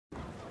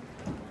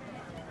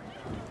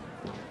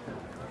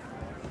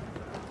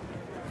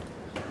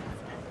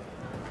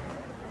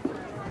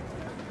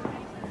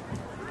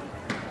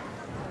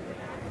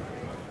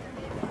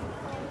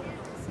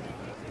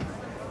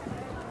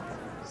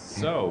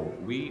So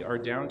we are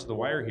down to the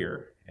wire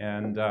here,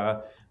 and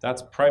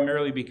that's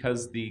primarily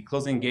because the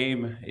closing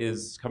game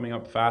is coming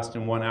up fast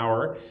in 1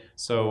 hour.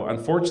 So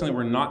unfortunately,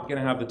 we're not going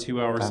to have the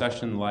 2-hour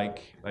session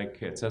like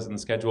it says in the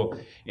schedule.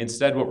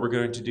 Instead, what we're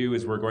going to do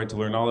is we're going to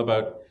learn all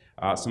about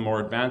some more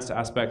advanced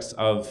aspects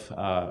of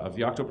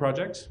Yocto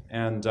Project,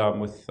 and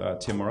with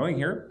Tim Orling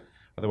here,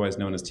 otherwise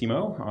known as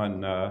Timo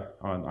on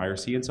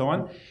IRC and so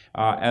on.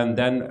 And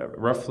then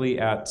roughly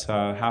at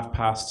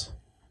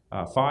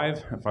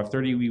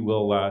 5:30, we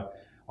will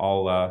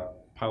all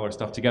pile our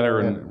stuff together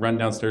and run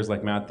downstairs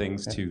like mad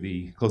things to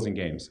the closing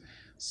games.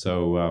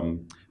 So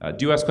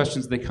do ask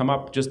questions as they come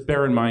up. Just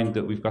bear in mind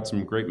that we've got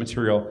some great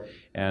material,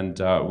 and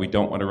we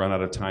don't want to run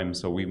out of time,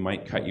 so we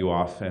might cut you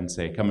off and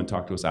say, come and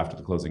talk to us after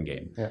the closing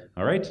game.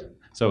 All right?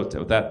 So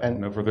with that,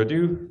 no further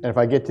ado. And if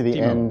I get to the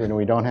end and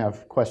we don't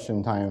have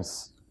question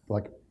times,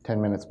 like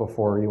 10 minutes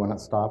before you want to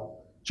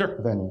stop,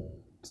 then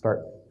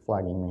start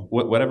flagging me.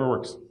 Whatever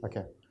works.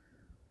 Okay.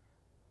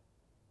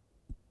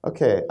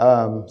 Okay,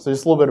 so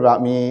just a little bit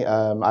about me.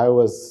 I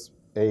was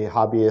a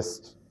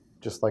hobbyist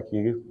just like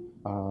you.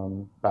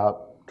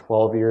 About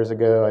 12 years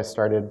ago, I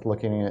started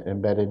looking at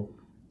embedded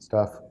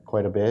stuff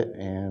quite a bit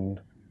and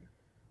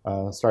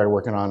started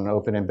working on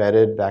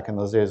OpenEmbedded. Back in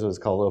those days, it was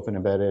called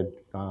OpenEmbedded,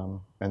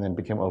 and then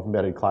became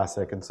OpenEmbedded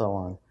Classic and so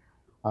on.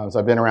 So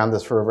I've been around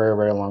this for a very,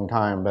 very long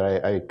time,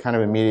 but I kind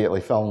of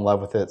immediately fell in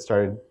love with it,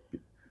 started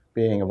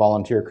being a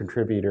volunteer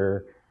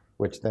contributor,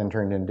 which then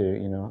turned into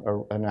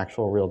an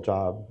actual real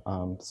job.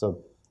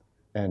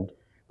 And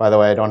by the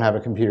way, I don't have a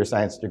computer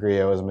science degree.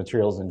 I was a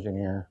materials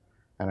engineer,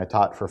 and I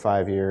taught for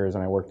 5 years,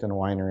 and I worked in a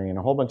winery and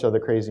a whole bunch of other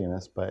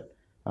craziness. But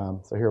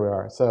so here we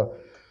are. So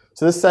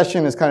this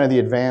session is kind of the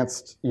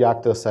advanced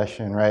Yocto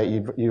session, right?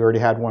 You already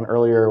had one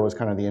earlier. It was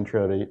kind of the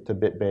intro to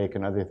bitbake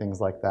and other things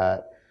like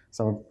that.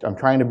 So I'm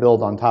trying to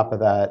build on top of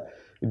that.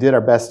 We did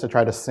our best to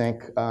try to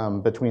sync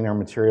between our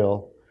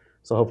material.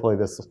 So hopefully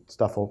this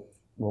stuff will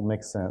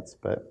make sense.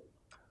 But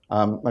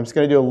I'm just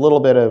going to do a little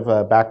bit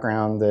of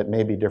background that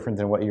may be different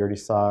than what you already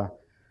saw.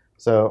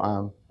 So,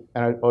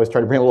 and I always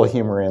try to bring a little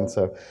humor in.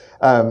 So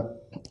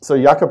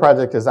Yocto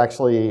Project is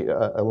actually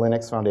a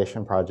Linux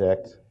Foundation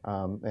project.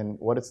 And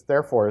what it's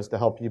there for is to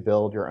help you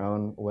build your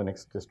own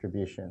Linux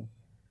distribution.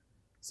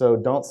 So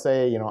don't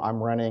say,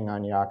 I'm running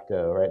on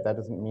Yocto, right? That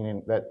doesn't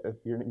mean that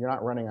you're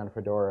not running on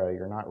Fedora,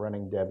 you're not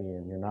running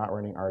Debian, you're not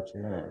running Arch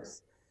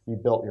Linux. You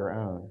built your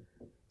own.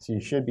 So you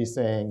should be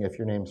saying, if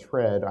your name's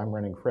Fred, I'm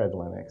running Fred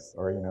Linux,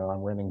 or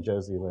I'm running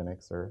Josie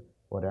Linux, or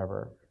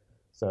whatever.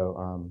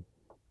 So,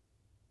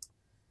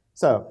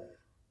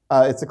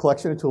 it's a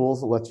collection of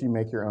tools that lets you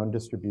make your own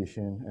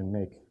distribution and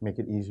make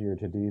it easier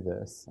to do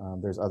this.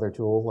 There's other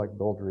tools like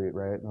Buildroot,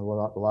 right? And a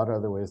lot of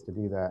other ways to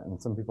do that. And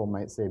some people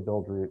might say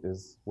Buildroot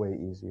is way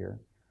easier.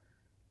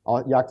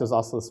 Yocto is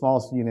also the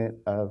smallest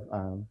unit of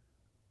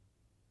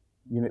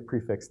unit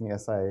prefix in the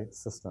SI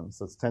system.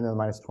 So it's 10 to the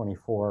minus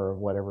 24 or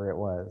whatever it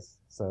was.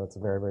 So it's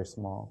very, very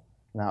small.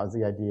 And that was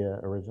the idea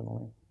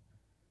originally.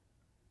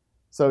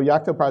 So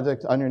Yocto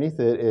Project underneath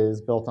it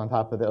is built on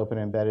top of the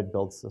OpenEmbedded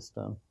build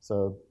system.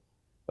 So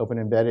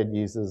OpenEmbedded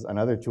uses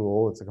another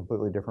tool. It's a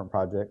completely different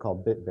project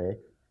called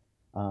bitbake.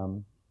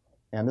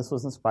 And this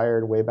was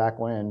inspired way back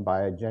when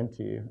by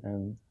Gentoo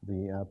and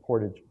the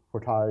portage,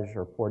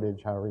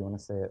 however you want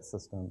to say it,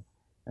 system,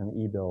 and the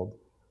eBuild.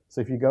 So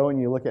if you go and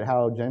you look at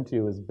how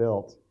Gentoo is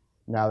built,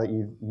 now that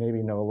you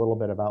maybe know a little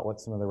bit about what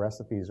some of the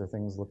recipes or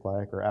things look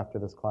like, or after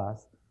this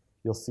class,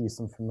 you'll see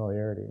some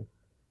familiarity.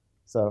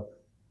 So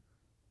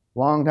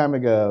long time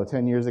ago,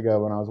 10 years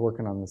ago, when I was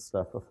working on this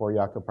stuff before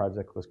Yocto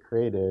Project was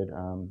created,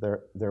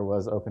 there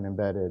was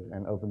OpenEmbedded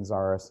and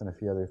OpenZaurus and a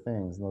few other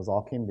things. And those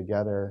all came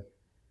together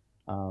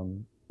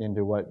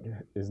into what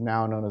is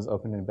now known as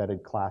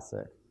OpenEmbedded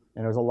Classic.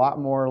 And it was a lot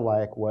more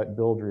like what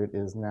Buildroot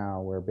is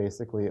now, where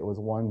basically it was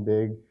one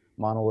big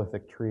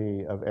monolithic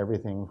tree of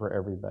everything for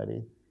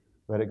everybody.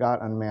 But it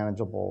got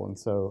unmanageable, and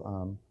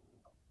so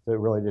it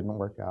really didn't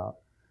work out.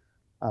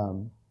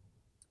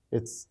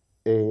 It's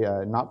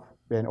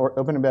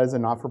OpenEmbedded is a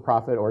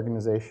not-for-profit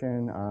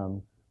organization.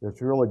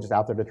 It's really just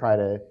out there to try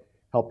to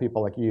help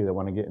people like you that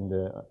want to get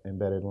into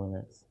embedded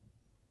Linux.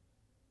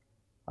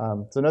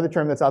 So another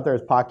term that's out there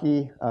is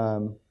Pocky.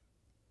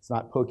 It's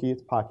not Pokey,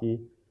 it's Pocky.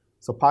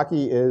 So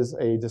Pocky is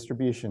a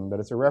distribution, but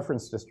it's a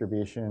reference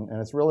distribution,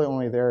 and it's really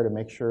only there to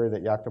make sure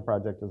that Yocto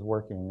Project is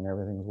working and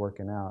everything's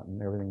working out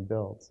and everything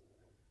builds.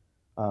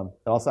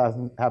 It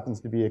also happens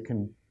to be a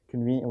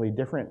conveniently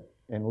different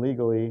and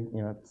legally,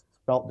 it's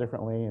spelt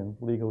differently and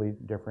legally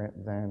different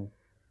than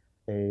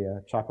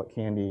a chocolate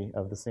candy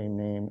of the same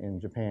name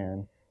in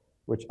Japan,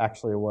 which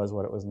actually was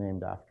what it was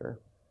named after.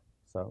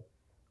 So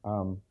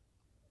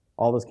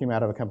all this came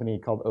out of a company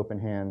called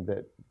OpenHand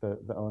that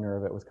the owner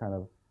of it was kind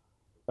of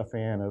a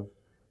fan of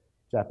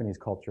Japanese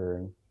culture,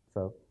 and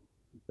so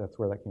that's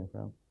where that came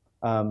from.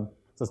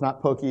 So it's not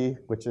Pokey,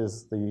 which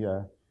is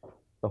the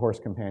horse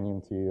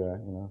companion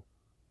to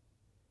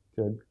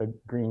a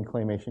green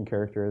claymation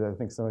character that I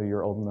think some of you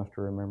are old enough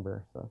to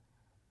remember. So,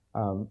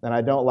 and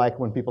I don't like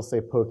when people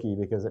say Pokey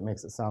because it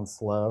makes it sound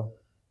slow,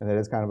 and that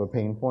is kind of a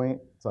pain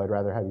point, so I'd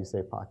rather have you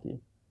say Pocky.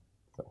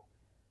 So,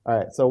 all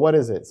right, so what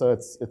is it? So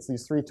it's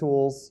these 3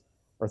 tools,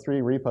 or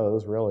 3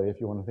 repos, really, if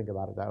you want to think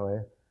about it that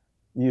way.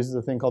 It uses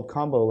a thing called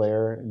combo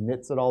layer,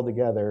 knits it all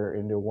together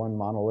into one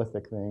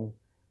monolithic thing,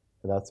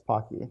 and that's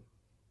Pocky.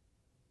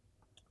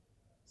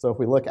 So if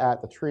we look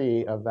at the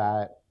tree of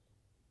that,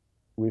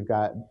 we've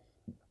got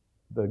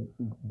the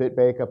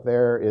bitbake up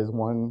there is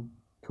one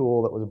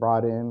tool that was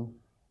brought in.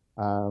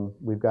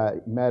 We've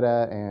got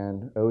meta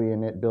and OE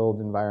init build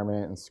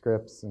environment and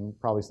scripts and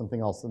probably something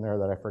else in there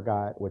that I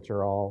forgot, which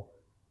are all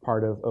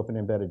part of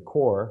OpenEmbedded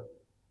core.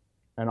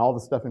 And all the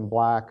stuff in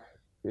black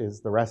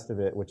is the rest of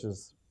it, which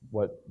is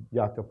what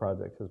Yocto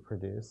Project has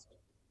produced.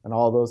 And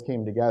all those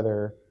came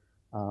together,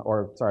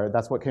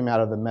 that's what came out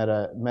of the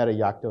meta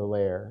Yocto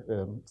layer.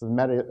 So the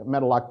meta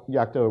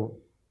Yocto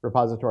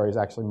repository is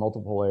actually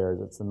multiple layers.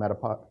 It's the meta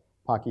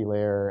Pocky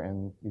layer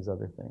and these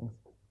other things.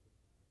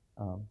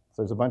 So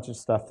there's a bunch of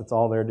stuff that's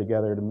all there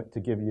together to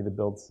give you the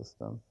build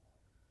system.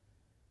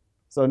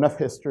 So enough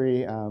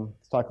history.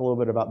 Let's talk a little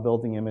bit about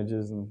building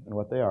images and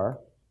what they are.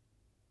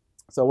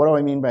 So what do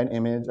I mean by an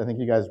image? I think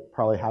you guys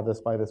probably have this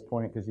by this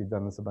point because you've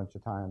done this a bunch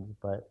of times.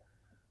 But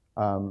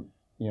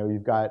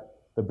you've got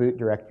the boot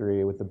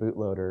directory with the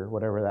bootloader,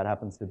 whatever that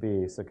happens to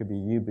be. So it could be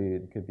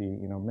uboot, it could be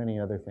many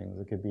other things.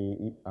 It could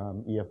be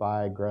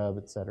EFI, grub,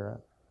 etc.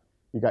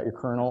 You got your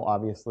kernel,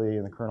 obviously,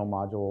 and the kernel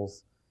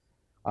modules.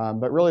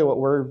 But really what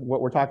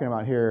we're talking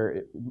about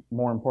here,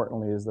 more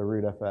importantly, is the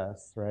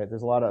rootfs, right?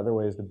 There's a lot of other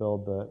ways to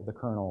build the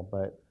kernel,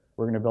 but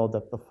we're going to build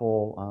up the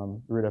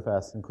full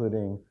rootfs,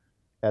 including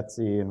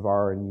etc and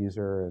var and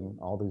user and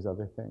all these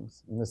other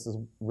things. And this is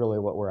really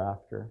what we're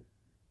after.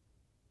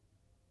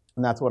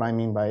 And that's what I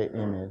mean by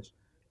image,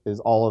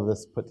 is all of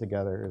this put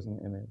together as an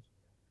image.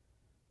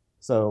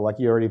 So like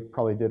you already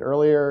probably did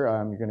earlier,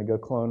 you're going to go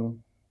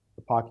clone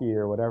the Pocky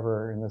or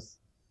whatever, and this,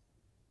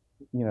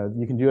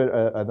 you can do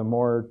it the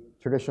more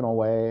traditional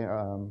way,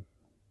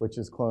 which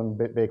is clone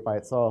bitbake by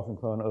itself and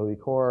clone OE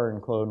core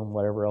and clone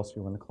whatever else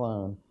you want to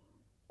clone.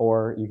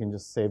 Or you can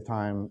just save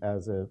time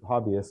as a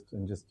hobbyist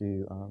and just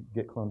do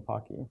git clone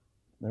Pocky.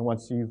 Then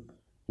once you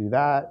do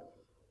that,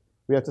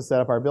 we have to set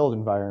up our build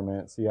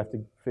environment. So you have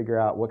to figure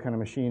out what kind of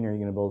machine are you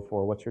going to build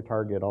for, what's your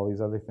target, all these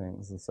other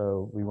things. And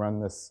so we run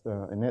this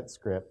init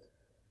script.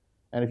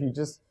 And if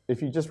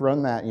you just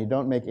run that and you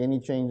don't make any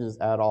changes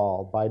at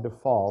all, by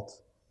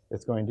default,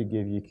 it's going to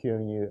give you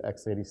QEMU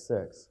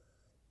x86.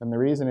 And the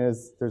reason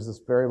is there's this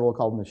variable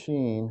called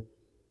machine.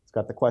 It's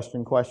got the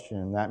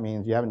question. That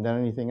means you haven't done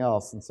anything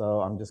else. And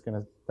so I'm just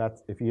going to,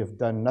 if you have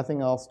done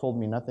nothing else, told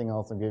me nothing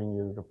else, I'm giving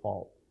you the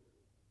default.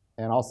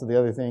 And also the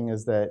other thing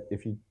is that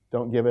if you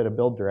don't give it a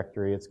build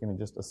directory, it's going to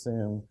just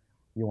assume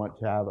you want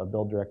to have a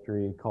build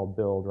directory called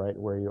build right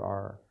where you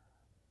are.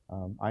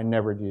 I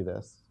never do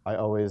this. I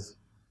always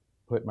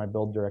put my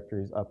build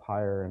directories up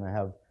higher, and I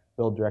have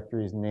build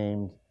directories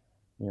named,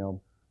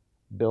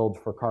 build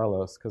for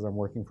Carlos because I'm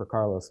working for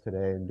Carlos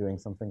today and doing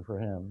something for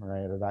him,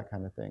 right, or that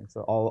kind of thing.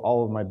 So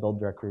all of my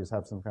build directories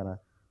have some kind of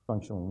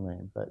functional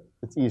name, but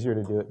it's easier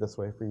to do it this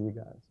way for you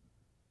guys.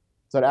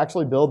 So to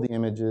actually build the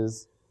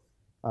images,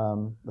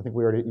 I think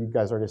you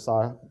guys already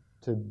saw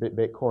to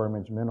bitbake core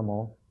image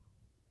minimal.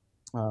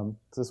 So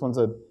this one's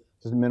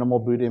just a minimal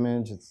boot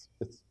image.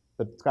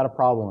 But it's got a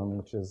problem,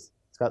 which is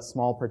it's got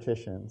small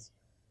partitions.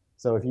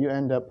 So if you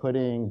end up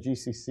putting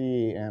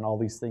GCC and all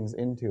these things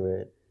into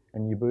it,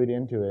 and you boot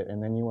into it,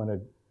 and then you want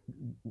to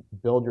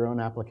build your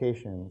own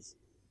applications,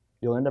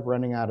 you'll end up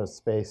running out of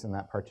space in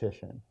that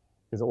partition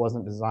because it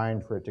wasn't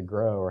designed for it to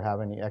grow or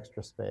have any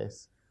extra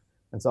space.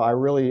 And so I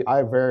very,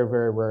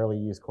 very rarely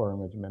use core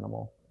image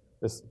minimal.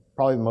 This is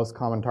probably the most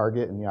common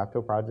target in the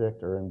Yocto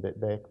project or in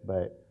bitbake,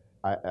 but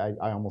I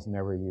almost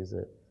never use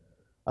it.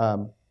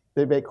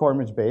 Bitbake core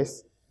image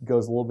base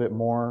goes a little bit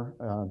more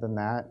than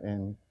that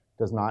and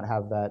does not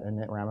have that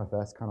init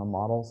ramfs kind of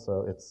model,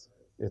 so it's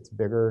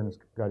bigger and it's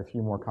got a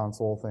few more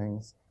console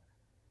things.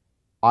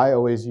 I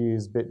always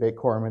use bitbake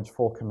core image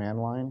full command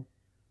line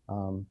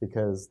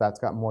because that's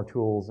got more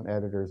tools and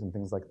editors and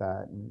things like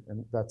that,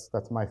 and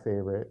that's my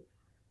favorite.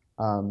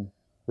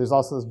 There's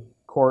also this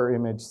core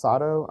image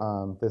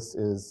SATO. This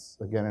is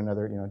again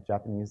another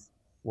Japanese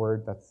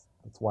word. That's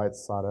why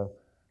it's SATO.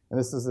 And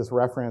this is this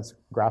reference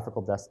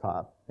graphical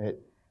desktop.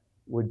 It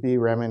would be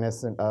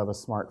reminiscent of a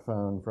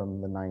smartphone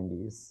from the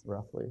 90s,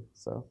 roughly.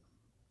 So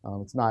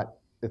it's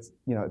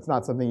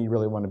not something you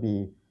really want to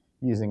be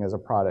using as a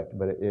product,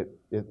 but it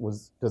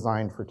was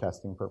designed for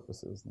testing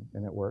purposes,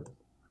 and it worked.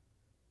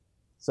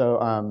 So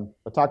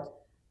I talked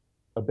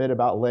a bit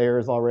about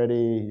layers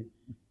already.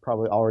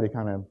 Probably already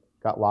kind of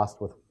got lost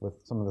with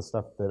some of the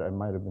stuff that I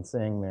might have been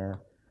saying there.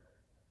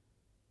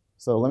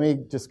 So let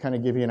me just kind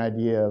of give you an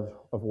idea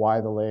of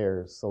why the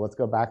layers. So let's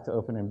go back to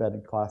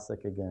OpenEmbedded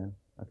Classic again,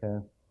 okay?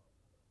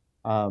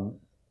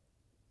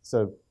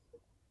 So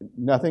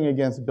nothing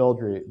against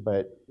Buildroot,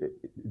 but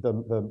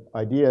the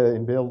idea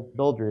in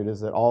Buildroot is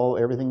that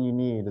everything you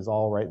need is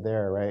all right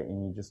there, right?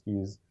 And you just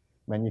use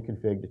menu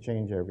config to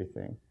change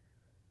everything.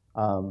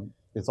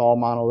 it's all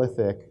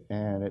monolithic,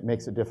 and it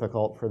makes it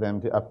difficult for them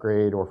to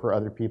upgrade or for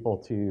other people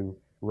to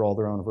roll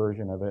their own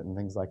version of it and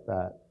things like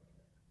that.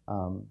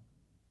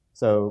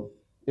 So,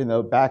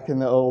 back in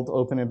the old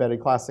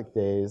OpenEmbedded Classic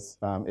days,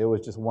 it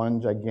was just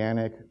one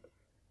gigantic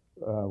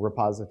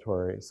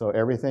repository. So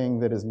everything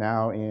that is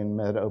now in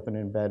Meta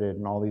OpenEmbedded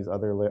and all these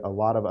other, a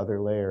lot of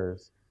other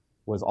layers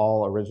was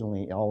all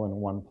originally all in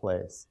one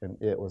place, and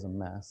it was a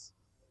mess.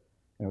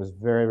 And it was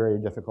very, very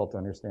difficult to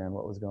understand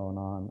what was going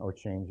on or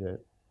change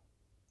it.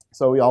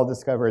 So we all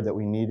discovered that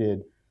we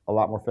needed a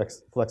lot more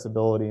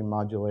flexibility,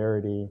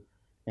 modularity,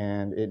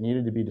 and it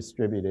needed to be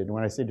distributed. And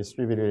when I say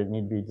distributed, it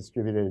needed to be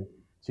distributed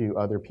to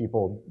other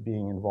people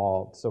being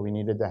involved. So we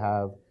needed to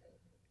have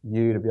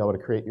you to be able to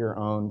create your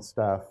own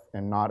stuff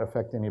and not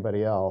affect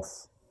anybody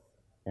else,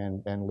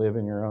 and live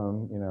in your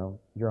own,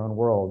 your own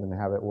world and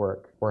have it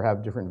work, or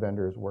have different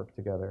vendors work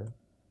together.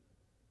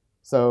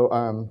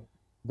 So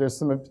there's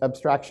some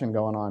abstraction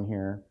going on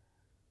here.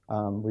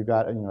 We've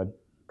got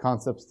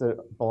concepts that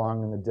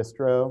belong in the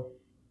distro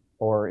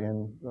or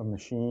in a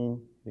machine,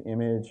 the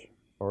image,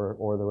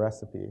 or the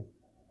recipe.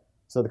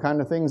 So the kind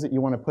of things that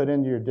you want to put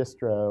into your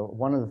distro,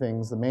 one of the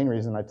things, the main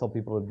reason I tell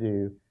people to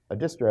do a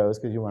distro is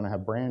because you want to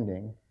have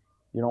branding.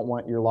 You don't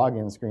want your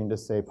login screen to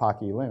say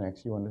Pocky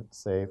Linux. You want it to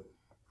say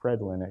Fred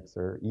Linux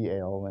or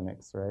EALE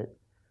Linux, right?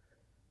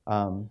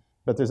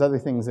 But there's other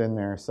things in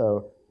there.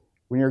 So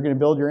when you're going to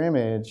build your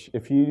image,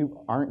 if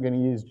you aren't going to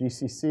use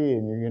GCC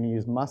and you're going to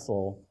use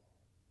Muscle,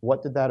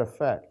 what did that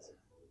affect?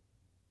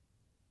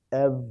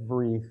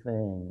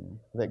 Everything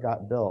that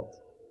got built.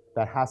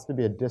 That has to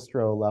be a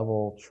distro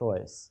level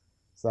choice.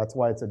 So that's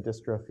why it's a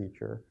distro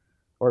feature.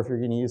 Or if you're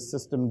going to use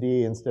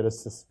systemd instead of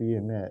sysv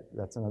init,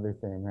 that's another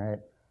thing, right?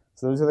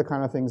 So those are the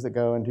kind of things that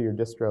go into your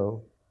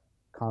distro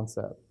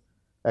concept.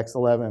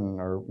 X11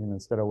 or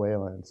instead of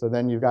Wayland. So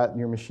then you've got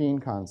your machine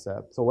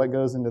concept. So what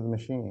goes into the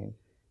machine?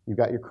 You've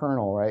got your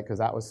kernel, right? Because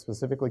that was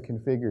specifically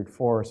configured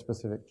for a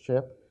specific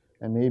chip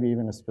and maybe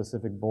even a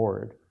specific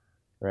board,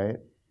 right?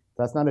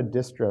 That's not a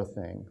distro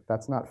thing.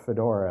 That's not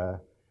Fedora.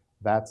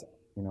 That's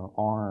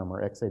ARM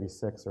or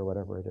x86 or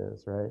whatever it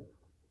is, right?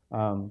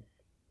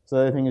 So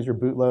the other thing is your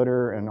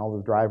bootloader and all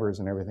the drivers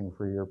and everything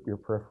for your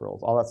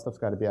peripherals. All that stuff's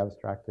got to be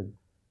abstracted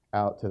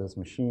out to this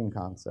machine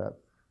concept.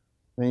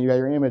 And then you got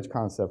your image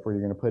concept where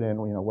you're going to put in,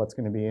 what's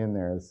going to be in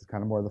there. This is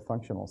kind of more of the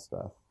functional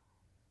stuff.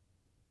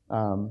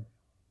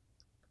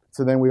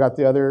 So then we got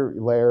the other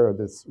layer of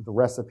the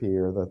recipe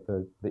or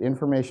the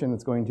information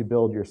that's going to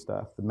build your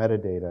stuff, the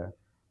metadata.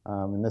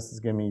 And this is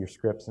giving me your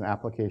scripts and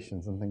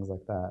applications and things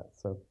like that.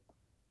 So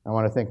I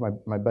want to thank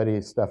my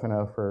buddy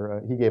Stefano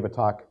for, he gave a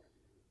talk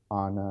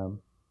on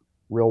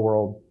real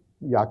world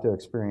Yocto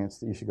experience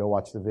that you should go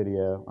watch the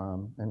video.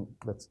 And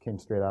that came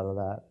straight out of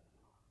that.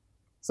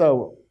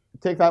 So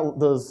take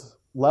those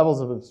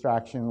levels of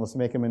abstraction, let's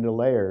make them into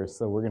layers.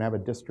 So we're going to have a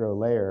distro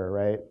layer,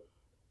 right?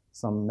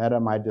 Some meta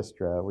my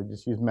distro. We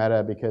just use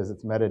meta because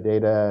it's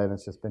metadata and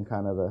it's just been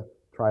kind of a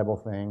tribal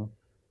thing.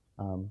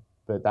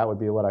 But that would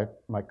be what I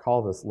might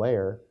call this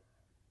layer.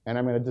 And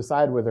I'm going to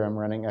decide whether I'm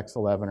running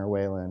X11 or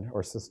Wayland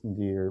or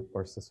systemd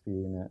or sysv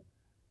init.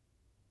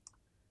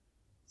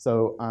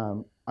 So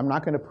I'm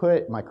not going to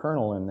put my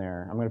kernel in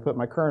there. I'm going to put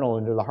my kernel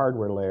into the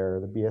hardware layer,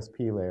 the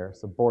BSP layer.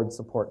 So board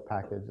support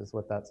package is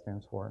what that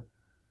stands for.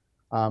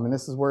 And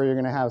this is where you're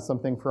going to have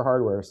something for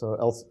hardware. So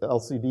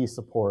LCD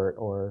support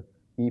or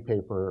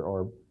e-paper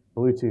or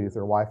Bluetooth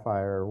or Wi-Fi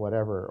or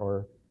whatever,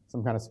 or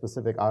some kind of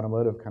specific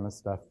automotive kind of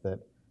stuff that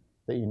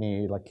you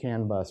need, like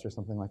CAN bus or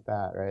something like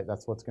that, right?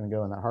 That's what's going to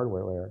go in that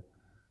hardware layer.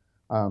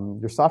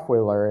 Your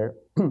software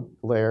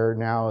layer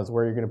now is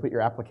where you're going to put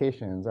your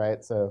applications,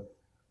 right? So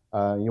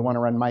you want to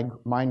run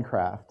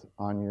Minecraft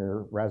on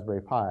your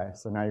Raspberry Pi.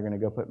 So now you're going to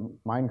go put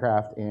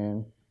Minecraft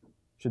in.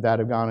 Should that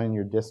have gone in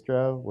your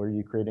distro? Were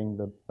you creating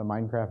the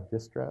Minecraft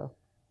distro?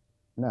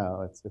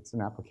 No, it's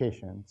an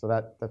application. So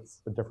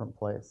that's a different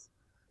place.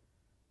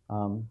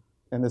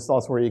 And this is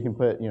also where you can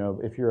put,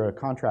 if you're a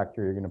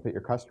contractor, you're going to put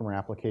your customer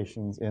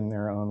applications in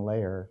their own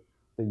layer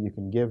that you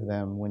can give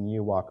them when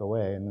you walk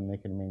away, and then they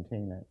can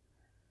maintain it.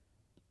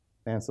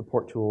 And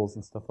support tools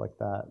and stuff like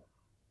that.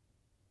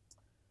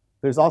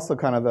 There's also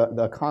kind of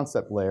the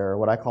concept layer,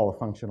 what I call a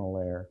functional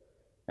layer.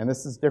 And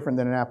this is different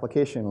than an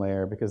application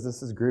layer because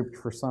this is grouped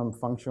for some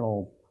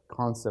functional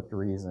concept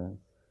reason.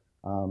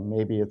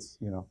 Maybe it's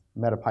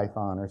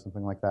MetaPython or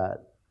something like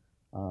that.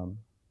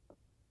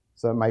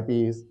 So it might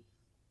be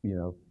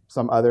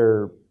some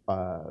other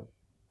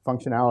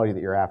functionality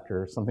that you're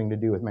after, something to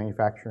do with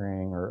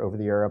manufacturing or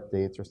over-the-air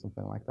updates or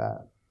something like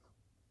that.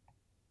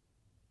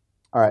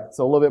 All right,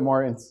 so a little bit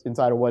more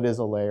inside of what is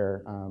a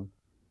layer.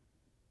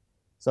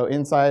 So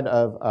inside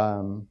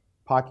of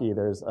Pocky,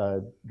 there's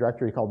a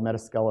directory called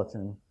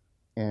Metaskeleton,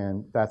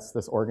 and that's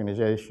this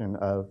organization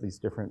of these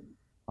different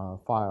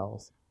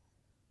files.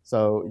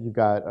 So you've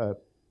got a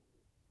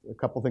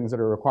couple things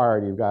that are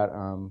required. You've got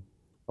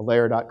a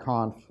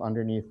layer.conf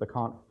underneath the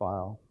conf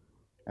file,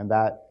 and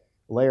that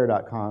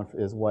layer.conf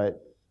is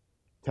what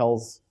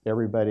tells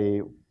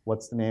everybody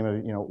what's the name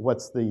of,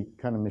 what's the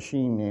kind of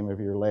machine name of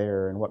your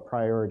layer and what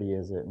priority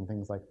is it and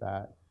things like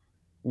that.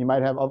 You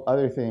might have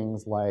other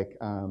things like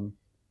a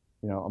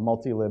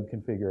multi-lib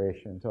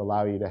configuration to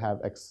allow you to have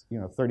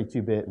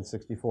 32-bit and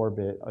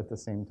 64-bit at the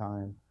same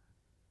time.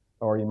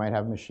 Or you might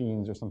have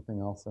machines or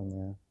something else in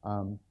there.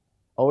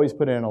 Always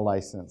put in a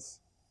license.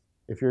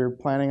 If you're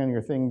planning on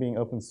your thing being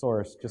open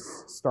source,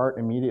 just start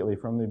immediately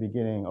from the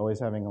beginning, always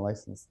having a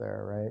license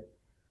there, right?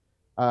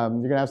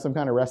 You're gonna have some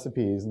kind of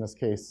recipes, in this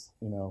case,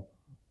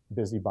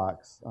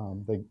 BusyBox.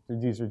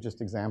 These are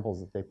just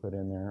examples that they put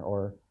in there,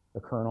 or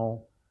the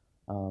kernel.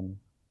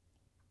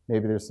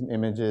 Maybe there's some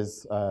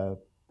images that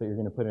you're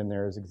gonna put in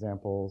there as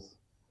examples.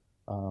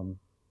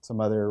 Some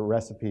other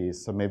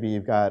recipes. So maybe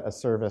you've got a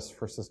service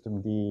for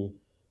systemd,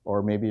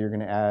 or maybe you're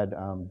going to add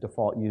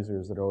default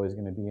users that are always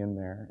going to be in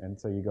there. And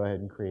so you go ahead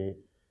and create,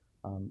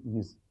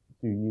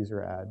 do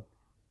user add.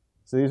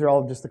 So these are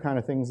all just the kind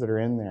of things that are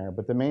in there.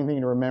 But the main thing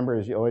to remember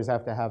is you always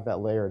have to have that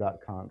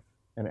layer.conf,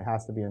 and it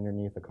has to be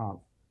underneath the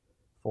conf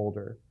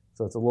folder.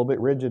 So it's a little bit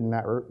rigid in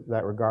that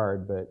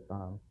regard, but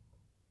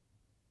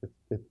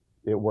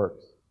it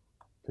works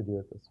to do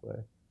it this way.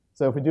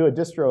 So if we do a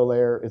distro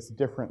layer, it's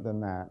different than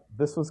that.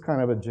 This was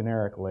kind of a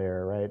generic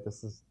layer, right?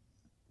 This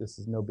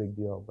is no big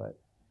deal. But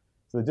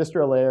so the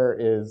distro layer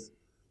is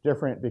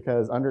different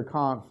because under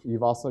conf,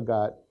 you've also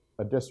got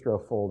a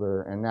distro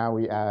folder, and now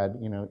we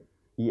add,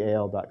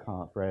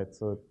 EALE.conf, right?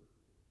 So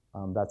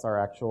that's our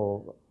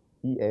actual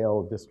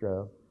EALE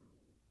distro.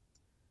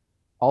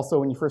 Also,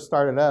 when you first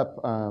start it up,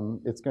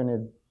 it's going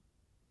to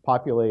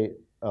populate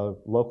a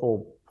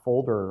local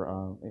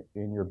folder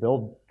in your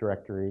build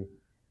directory.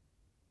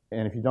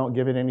 And if you don't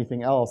give it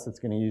anything else, it's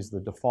going to use the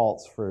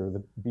defaults for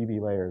the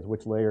BB layers.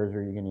 Which layers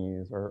are you going to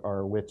use,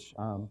 or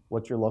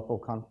what's your local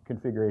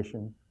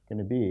configuration going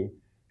to be?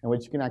 And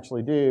what you can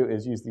actually do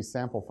is use these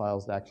sample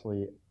files to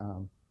actually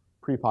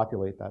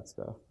pre-populate that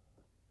stuff.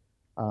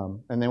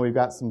 And then we've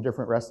got some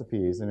different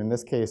recipes. And in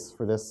this case,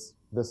 for this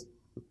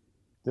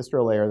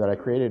distro layer that I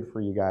created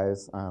for you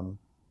guys,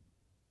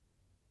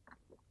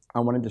 I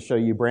wanted to show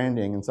you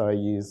branding, and so I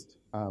used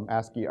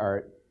ASCII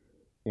art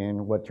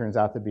in what turns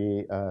out to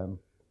be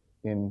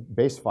in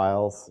base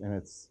files, and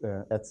its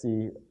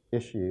Etsy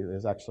issue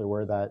is actually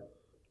where that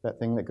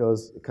thing that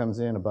comes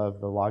in above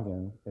the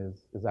login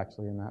is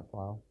actually in that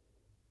file.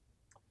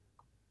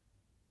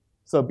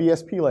 So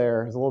BSP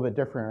layer is a little bit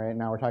different, right?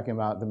 Now we're talking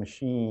about the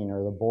machine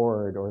or the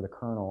board or the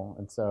kernel,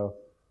 and so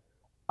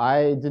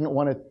I didn't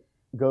want to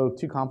go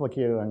too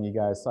complicated on you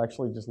guys, so I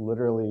actually just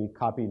literally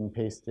copied and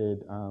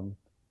pasted.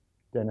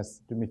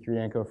 Dennis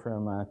Dmitrienko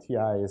from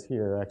TI is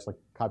here. I actually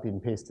copied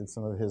and pasted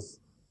some of his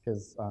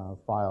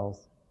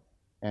files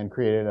and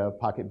created a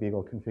Pocket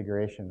Beagle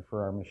configuration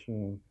for our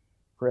machine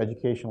for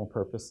educational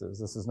purposes.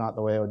 This is not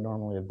the way I would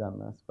normally have done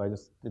this, but I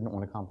just didn't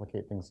want to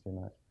complicate things too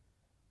much.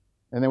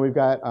 And then we've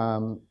got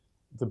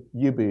the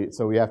U-boot,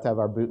 so we have to have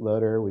our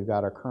bootloader. We've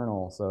got our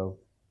kernel, so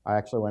I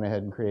actually went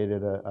ahead and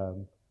created a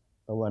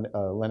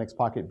Linux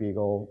Pocket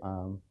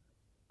Beagle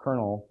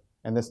kernel.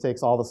 And this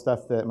takes all the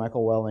stuff that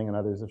Michael Welling and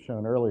others have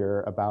shown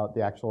earlier about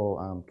the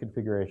actual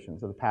configuration,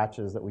 so the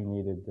patches that we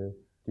needed to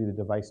do the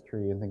device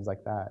tree and things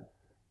like that,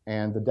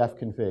 and the def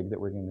config that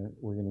we're gonna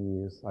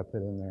use, I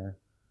put in there.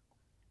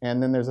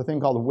 And then there's a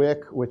thing called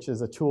WIC, which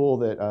is a tool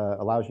that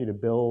allows you to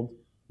build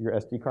your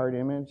SD card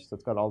image. So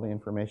it's got all the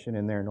information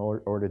in there in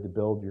order to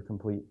build your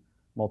complete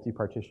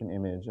multi-partition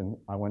image, and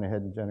I went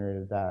ahead and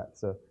generated that.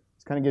 So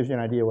this kind of gives you an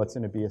idea what's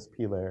in a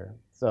BSP layer.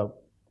 So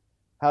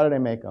how did I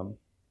make them?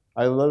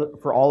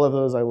 For all of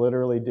those, I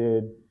literally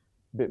did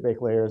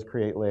bitbake layers,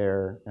 create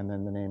layer, and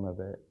then the name of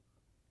it,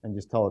 and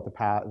just tell it the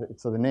path.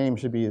 So the name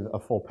should be a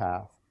full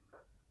path.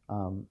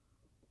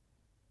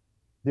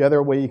 The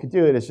other way you could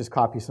do it is just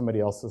copy somebody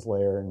else's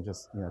layer and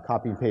just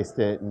copy and paste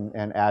it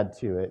and add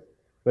to it.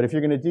 But if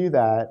you're going to do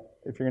that,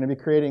 if you're going to be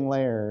creating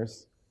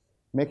layers,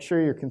 make sure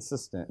you're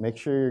consistent. Make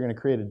sure you're going to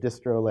create a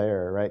distro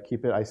layer, right?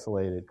 Keep it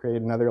isolated.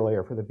 Create another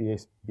layer for the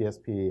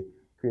BSP.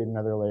 Create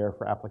another layer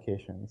for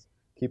applications.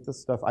 Keep this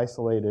stuff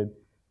isolated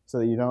so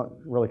that you don't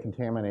really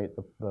contaminate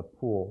the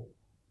pool.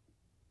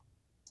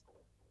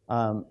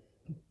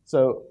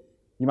 So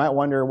you might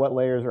wonder what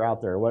layers are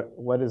out there.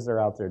 What is there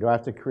out there? Do I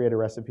have to create a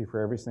recipe for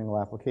every single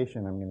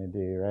application I'm going to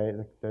do, right?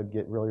 That would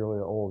get really, really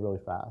old really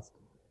fast.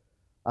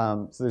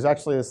 So there's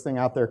actually this thing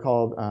out there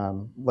called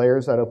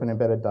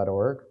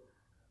layers.openembedded.org.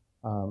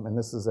 And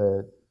this is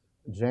a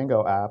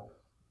Django app,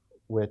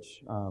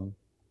 which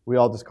we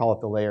all just call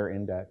it the layer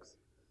index.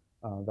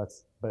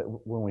 But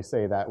when we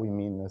say that, we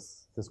mean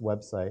this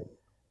website.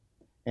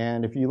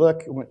 And if you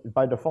look,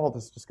 by default,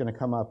 it's just going to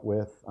come up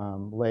with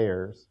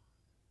layers.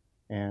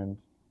 And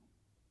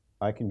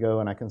I can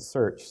go and I can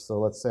search. So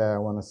let's say I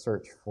want to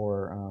search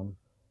for,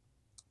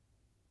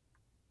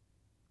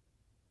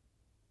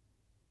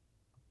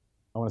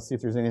 I want to see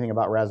if there's anything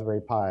about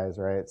Raspberry Pis,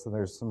 right? So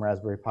there's some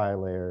Raspberry Pi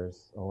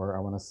layers. Or I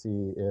want to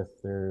see if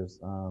there's,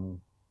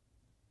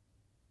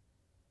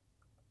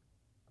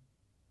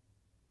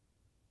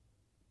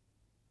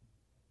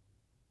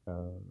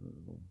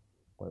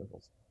 what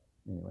else?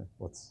 Anyway,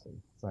 let's see,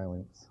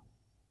 Xilinx.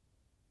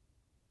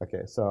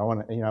 Okay, so I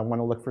want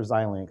to look for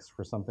Xilinx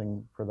for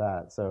something for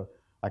that. So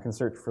I can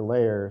search for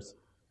layers.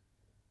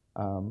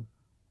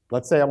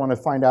 Let's say I want to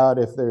find out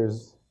if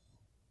there's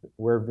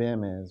where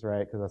Vim is,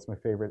 right? Because that's my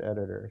favorite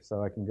editor.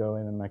 So I can go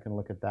in and I can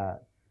look at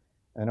that.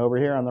 And over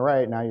here on the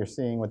right, now you're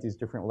seeing what these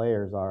different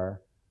layers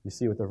are. You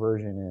see what the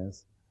version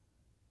is.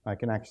 I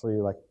can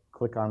actually like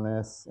click on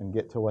this and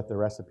get to what the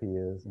recipe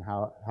is and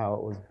how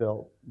it was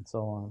built and so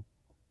on.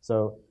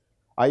 So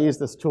I use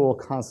this tool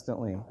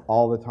constantly,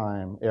 all the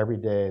time, every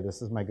day.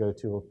 This is my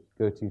go-to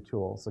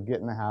tool. So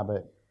get in the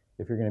habit,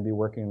 if you're going to be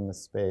working in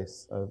this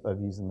space,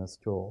 of using this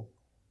tool.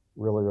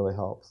 Really, really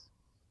helps.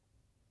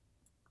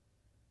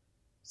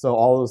 So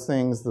all those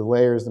things, the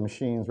layers, the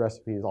machines,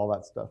 recipes, all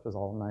that stuff is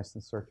all nice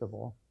and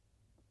searchable.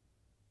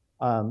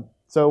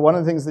 So one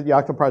of the things that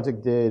Yocto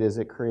Project did is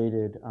it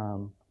created,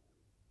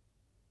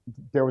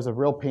 there was a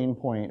real pain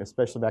point,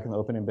 especially back in the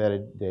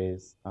OpenEmbedded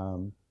days,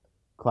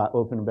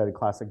 OpenEmbedded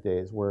classic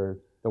days, where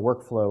the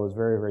workflow was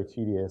very, very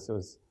tedious. It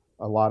was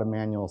a lot of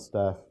manual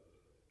stuff.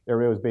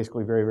 Everybody was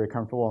basically very, very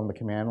comfortable on the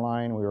command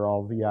line. We were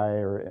all VI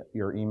or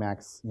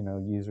Emacs,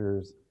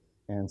 users,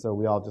 and so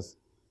we all just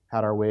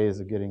had our ways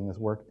of getting this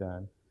work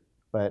done.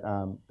 But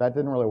that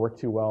didn't really work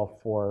too well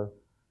for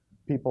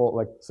people.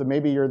 Like, so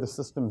maybe you're the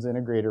systems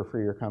integrator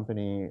for your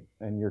company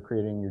and you're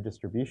creating your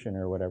distribution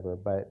or whatever,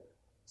 but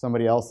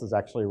somebody else is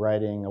actually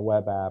writing a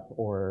web app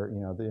or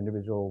the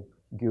individual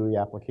GUI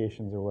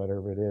applications or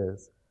whatever it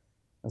is.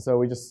 And so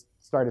we just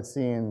started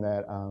seeing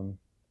that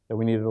that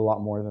we needed a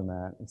lot more than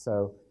that. And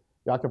so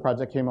Yocto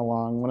Project came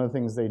along. One of the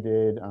things they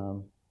did,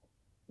 and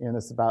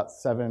this is about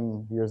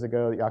 7 years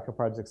ago that Yocto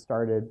Project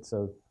started.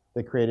 So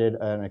they created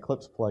an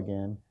Eclipse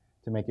plugin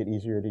to make it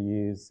easier to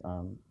use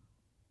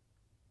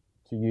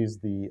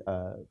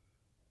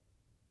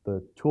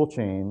the tool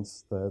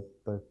chains, the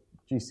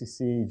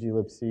GCC,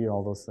 glibc,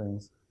 all those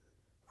things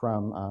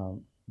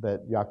from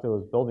that Yocto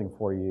is building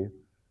for you.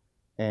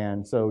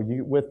 And so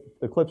with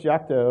Eclipse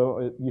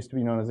Yocto, it used to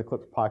be known as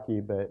Eclipse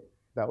Pocky, but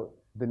that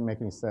didn't make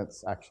any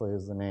sense actually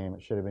as the name.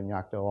 It should have been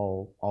Yocto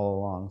all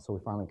along, so we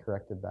finally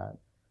corrected that.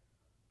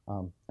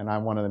 And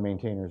I'm one of the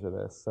maintainers of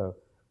this. So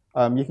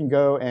you can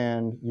go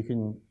and you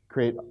can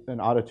create an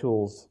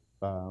AutoTools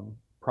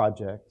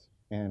project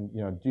and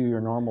do your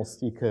normal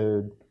C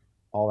code,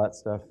 all that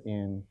stuff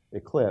in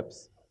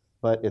Eclipse,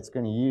 but it's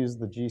going to use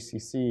the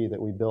GCC that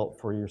we built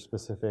for your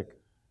specific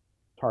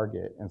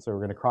target. And so we're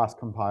going to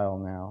cross-compile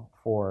now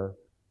for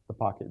the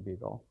Pocket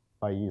Beagle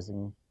by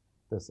using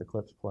this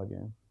Eclipse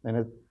plugin.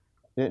 And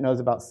it knows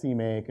about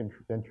CMake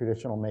and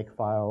traditional make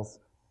files.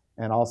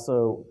 And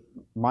also,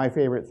 my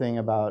favorite thing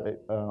about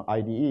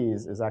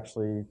IDEs is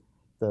actually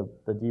the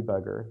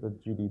debugger, the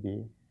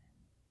GDB,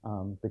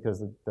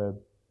 because the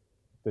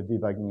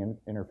debugging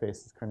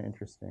interface is kind of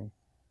interesting.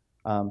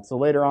 So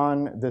later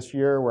on this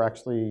year, we're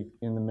actually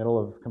in the middle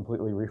of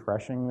completely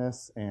refreshing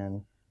this,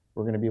 and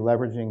we're going to be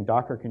leveraging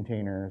Docker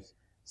containers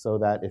so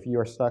that if you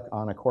are stuck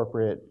on a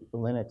corporate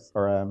Linux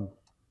or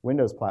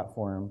Windows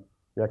platform,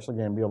 you're actually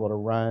going to be able to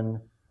run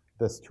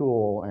this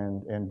tool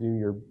and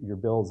do your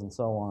builds and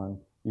so on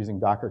using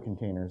Docker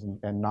containers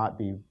and not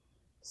be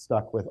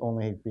stuck with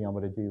only being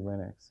able to do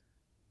Linux.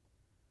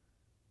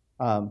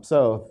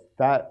 So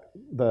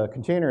the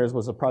containers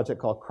was a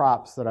project called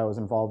Crops that I was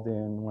involved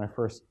in when I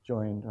first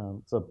joined.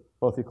 So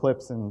both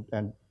Eclipse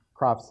and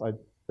Crops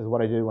is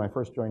what I did when I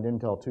first joined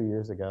Intel 2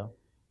 years ago.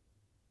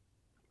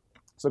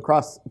 So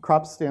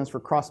Crops stands for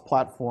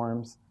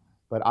cross-platforms,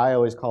 but I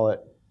always call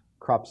it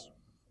Crops,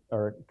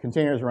 or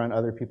containers run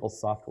other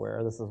people's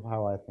software. This is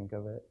how I think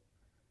of it.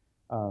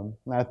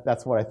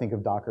 That's what I think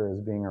of Docker as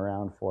being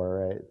around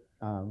for,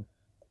 right?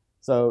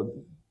 So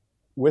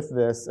with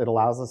this, it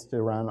allows us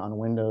to run on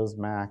Windows,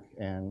 Mac,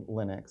 and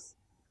Linux.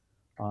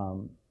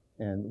 And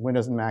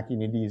Windows and Mac, you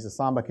need to use a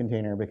Samba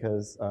container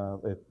because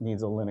it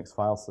needs a Linux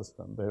file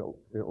system. But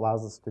it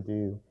allows us to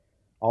do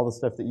all the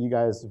stuff that you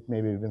guys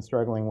maybe have been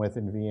struggling with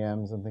in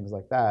VMs and things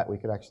like that, we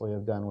could actually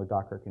have done with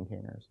Docker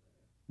containers.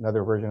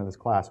 Another version of this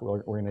class, we're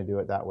going to do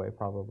it that way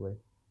probably.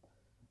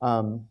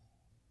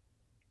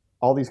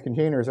 All these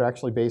containers are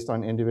actually based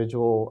on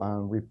individual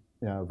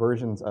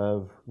versions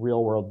of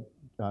real-world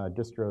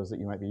distros that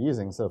you might be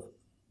using. So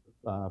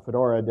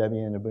Fedora,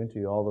 Debian,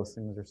 Ubuntu, all those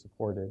things are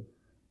supported.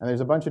 And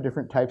there's a bunch of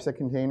different types of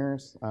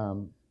containers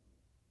that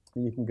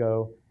you can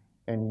go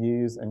and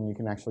use, and you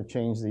can actually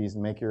change these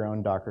and make your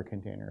own Docker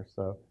containers.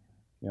 So,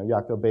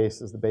 Yocto base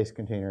is the base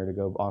container to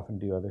go off and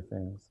do other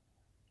things.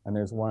 And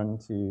there's one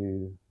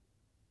to,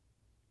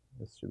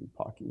 this should be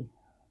Pocky.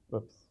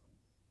 Whoops.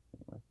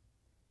 Anyway.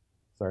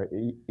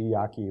 Sorry,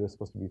 Iyaki was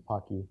supposed to be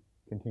Pocky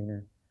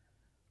container.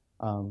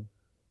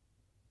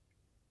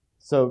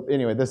 So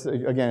anyway, this,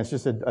 again, it's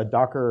just a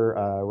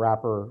Docker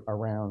wrapper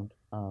around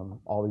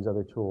all these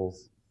other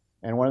tools.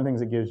 And one of the things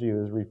it gives you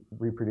is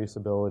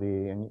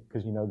reproducibility, and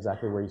because you know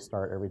exactly where you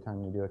start every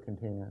time you do a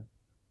container.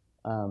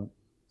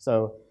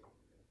 So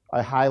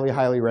I highly,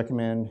 highly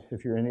recommend,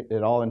 if you're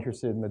at all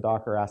interested in the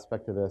Docker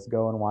aspect of this,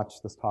 go and watch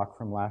this talk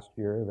from last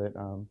year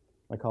that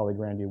my colleague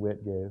Randy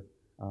Witt gave.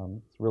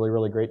 It's a really,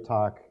 really great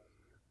talk.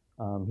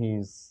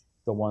 He's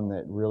the one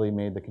that really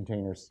made the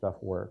container stuff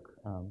work.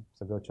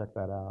 So go check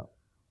that out.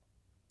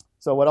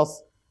 So what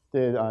else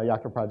did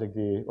Yocto Project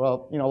do?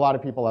 Well, a lot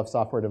of people have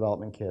software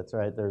development kits,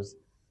 right?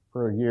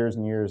 For years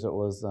and years, it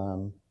was,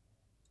 oh,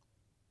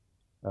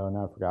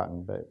 now I've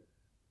forgotten, but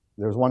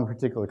there was one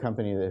particular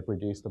company that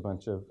produced a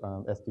bunch of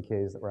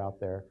SDKs that were out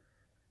there.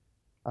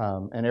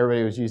 And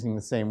everybody was using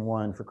the same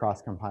one for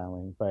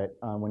cross-compiling. But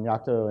when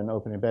Yocto and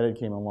OpenEmbedded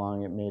came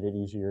along, it made it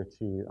easier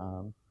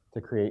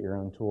to create your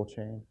own tool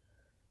chain.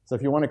 So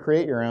if you want to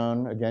create your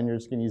own, again, you're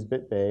just going to use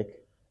bitbake.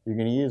 You're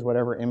going to use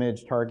whatever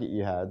image target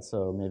you had.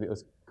 So maybe it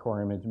was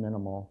core image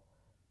minimal.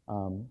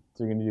 So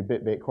you're going to do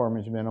bitbake core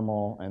image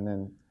minimal and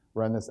then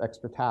run this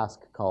extra task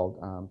called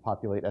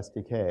populate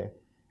SDK.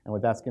 And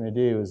what that's going to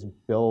do is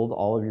build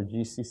all of your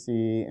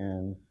GCC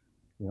and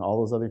all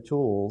those other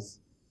tools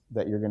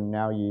that you're going to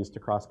now use to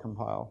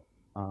cross-compile,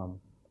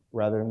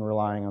 rather than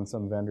relying on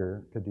some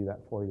vendor to do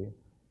that for you.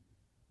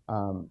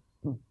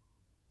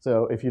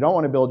 So if you don't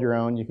want to build your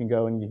own, you can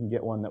go and you can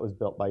get one that was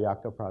built by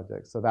Yocto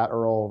Project. So that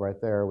URL right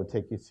there would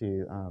take you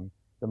to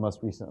the most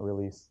recent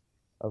release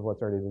of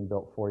what's already been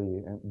built for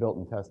you, and built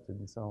and tested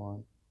and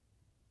so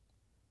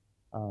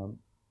on.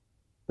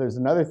 There's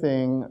another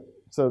thing.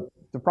 So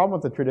the problem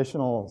with the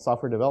traditional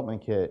software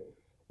development kit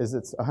is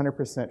it's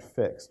 100%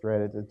 fixed,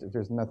 right?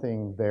 There's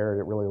nothing there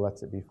that really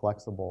lets it be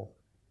flexible.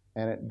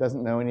 And it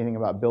doesn't know anything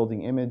about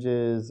building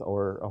images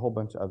or a whole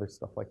bunch of other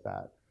stuff like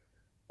that.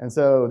 And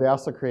so they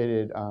also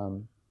created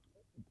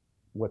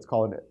what's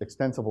called an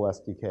extensible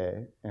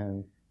SDK.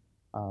 And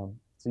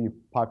so you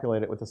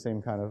populate it with the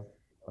same kind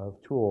of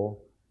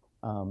tool.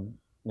 And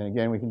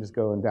again, we can just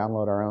go and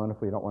download our own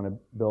if we don't want to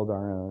build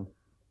our own.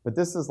 But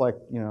this is like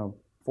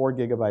 4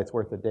 gigabytes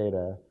worth of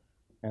data.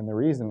 And the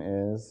reason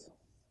is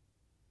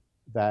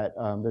that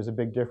there's a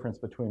big difference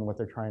between what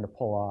they're trying to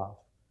pull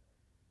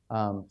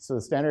off. So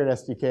the standard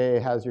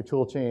SDK has your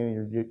tool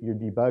chain, your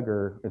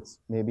debugger. It's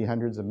maybe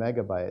hundreds of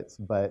megabytes,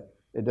 but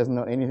it doesn't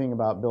know anything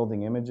about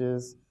building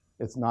images.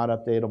 It's not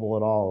updatable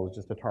at all. It was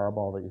just a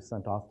tarball that you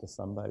sent off to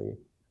somebody.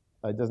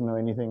 It doesn't know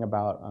anything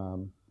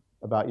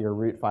about your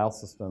root file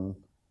system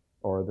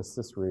or the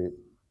sysroot.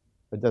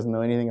 It doesn't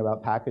know anything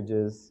about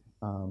packages,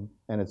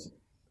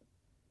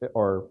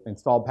 or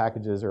installed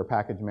packages or a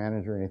package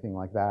manager or anything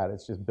like that.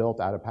 It's just built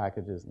out of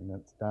packages and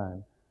it's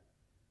done.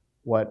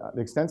 What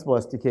the extensible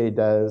SDK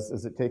does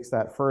is it takes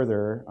that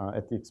further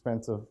at the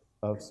expense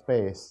of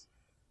space,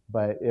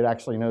 but it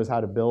actually knows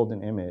how to build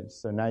an image.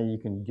 So now you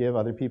can give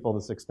other people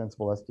this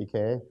extensible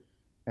SDK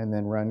and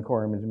then run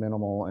core image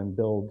minimal and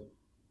build,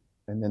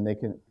 and then they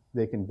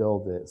can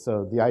build it.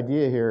 So the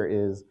idea here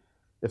is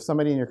if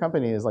somebody in your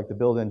company is like the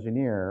build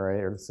engineer,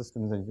 right, or the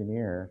systems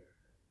engineer,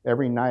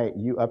 every night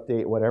you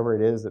update whatever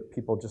it is that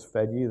people just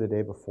fed you the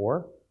day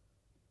before.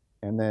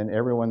 And then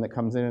everyone that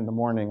comes in the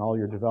morning, all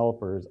your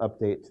developers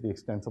update to the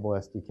extensible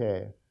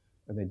SDK.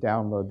 And they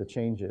download the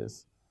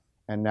changes.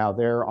 And now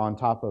they're on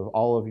top of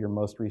all of your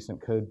most recent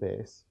code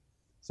base.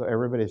 So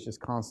everybody's just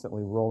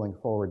constantly rolling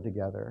forward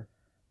together.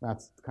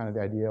 That's kind of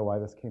the idea why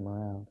this came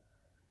around.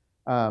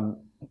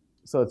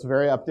 So it's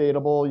very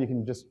updatable. You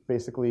can just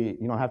basically,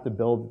 you don't have to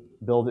build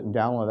it and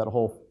download that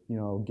whole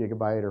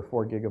gigabyte or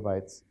 4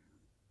 gigabytes.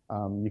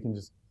 You can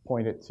just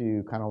point it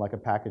to kind of like a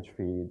package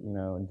feed,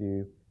 and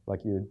do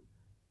like you would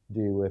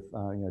do with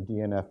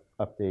DNF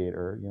update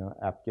or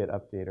apt-get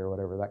update or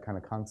whatever, that kind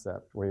of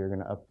concept where you're going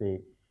to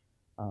update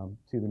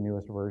to the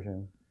newest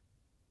version.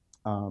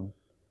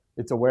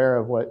 It's aware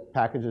of what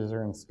packages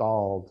are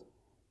installed.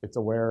 It's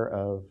aware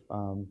of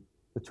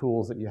the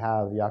tools that you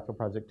have, the Yocto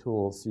Project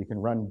tools, so you can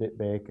run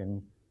bitbake and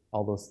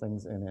all those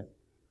things in it.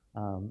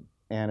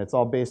 And it's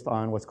all based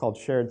on what's called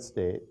shared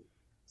state.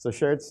 So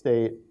shared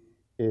state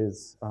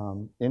is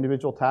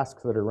individual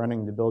tasks that are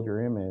running to build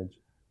your image.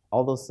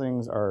 All those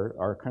things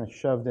are kind of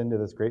shoved into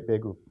this great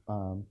big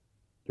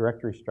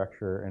directory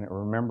structure, and it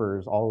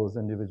remembers all those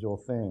individual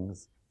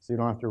things, so you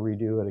don't have to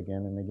redo it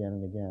again and again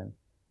and again.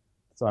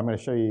 So I'm going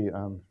to show you,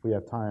 if we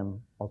have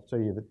time, I'll show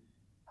you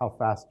how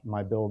fast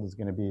my build is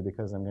going to be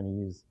because I'm going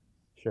to use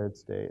shared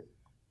state.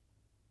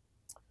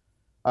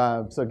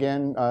 So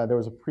again, there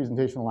was a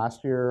presentation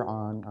last year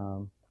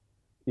on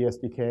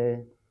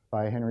ESDK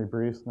by Henry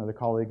Bruce, another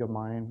colleague of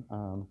mine,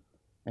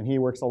 and he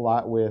works a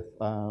lot with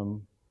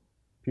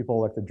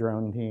people like the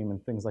drone team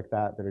and things like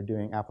that that are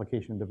doing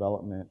application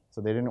development.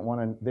 So they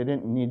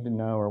didn't need to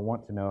know or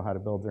want to know how to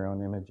build their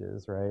own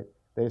images, right?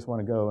 They just want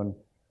to go and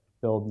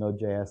build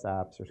Node.js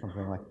apps or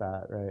something like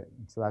that, right?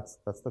 So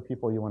that's the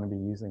people you want to be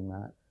using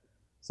that.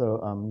 So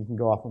you can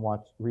go off and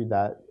read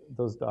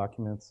those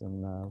documents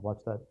and watch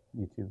that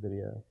YouTube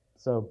video.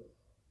 So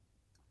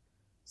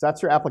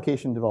that's your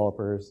application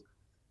developers.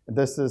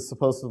 This is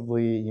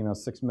supposedly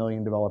 6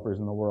 million developers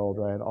in the world,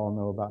 right? All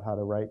know about how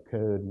to write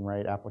code and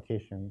write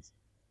applications.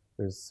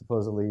 There's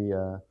supposedly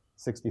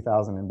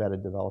 60,000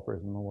 embedded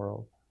developers in the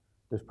world.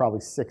 There's probably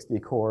 60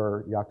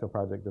 core Yocto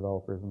Project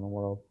developers in the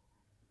world.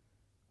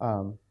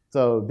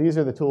 So these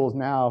are the tools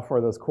now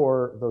for those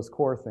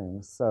core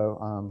things.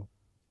 So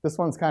this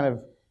one's kind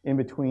of in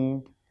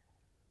between.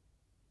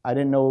 I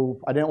didn't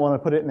want to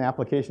put it in the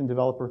application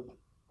developer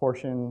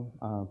portion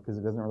because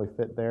it doesn't really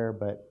fit there,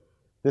 but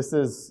this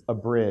is a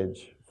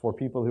bridge for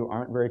people who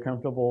aren't very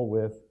comfortable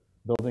with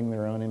building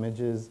their own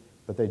images,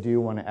 but they do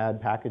want to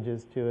add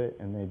packages to it,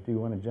 and they do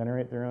want to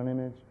generate their own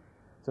image.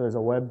 So there's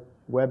a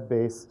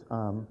web-based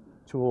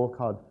tool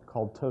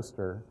called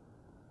Toaster,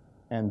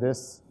 and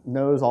this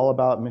knows all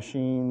about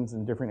machines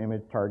and different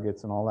image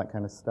targets and all that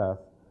kind of stuff.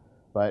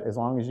 But as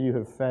long as you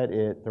have fed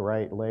it the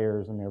right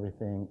layers and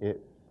everything,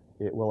 it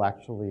will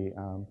actually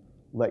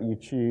let you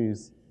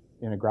choose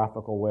in a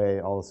graphical way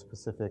all the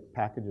specific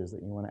packages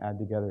that you want to add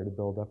together to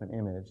build up an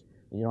image.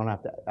 You don't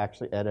have to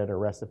actually edit a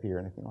recipe or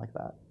anything like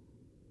that.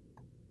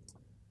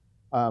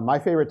 My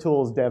favorite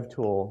tool is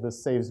DevTool.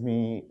 This saves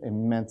me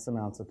immense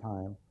amounts of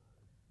time.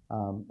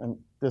 And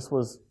this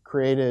was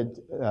created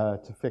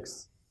to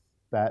fix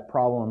that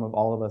problem of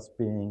all of us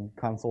being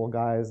console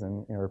guys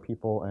and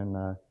people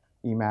in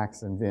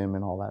Emacs and Vim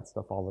and all that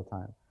stuff all the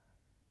time.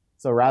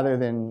 So rather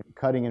than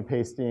cutting and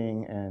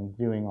pasting and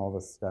doing all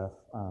this stuff,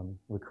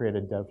 we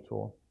created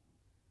DevTool.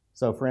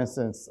 So for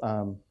instance,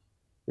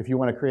 if you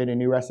want to create a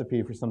new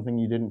recipe for something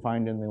you didn't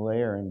find in the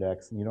layer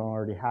index and you don't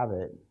already have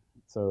it,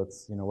 so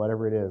it's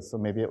whatever it is. So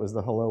maybe it was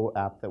the Hello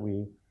app that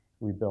we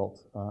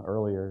built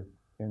earlier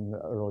in the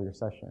earlier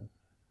session.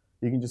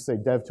 You can just say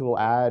DevTool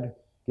add,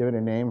 give it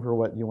a name for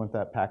what you want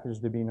that package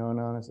to be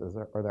known as,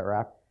 or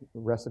that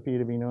recipe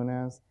to be known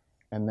as,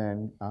 and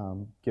then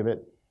give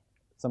it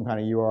some kind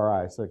of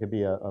URI. So it could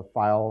be a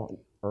file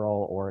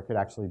URL, or it could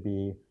actually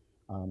be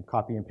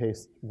copy and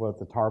paste what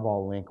the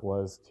tarball link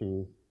was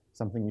to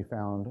something you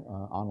found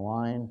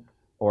online,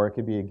 or it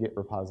could be a Git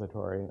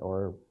repository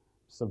or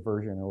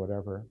Subversion or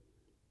whatever.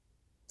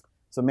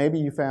 So maybe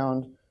you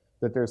found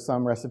that there's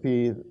some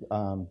recipe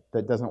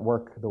that doesn't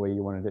work the way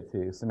you wanted it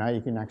to. So now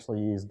you can actually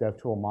use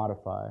DevTool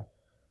modify.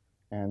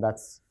 And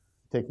that's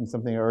taking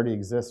something that already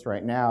exists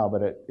right now,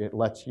 but it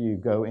lets you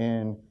go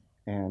in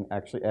and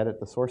actually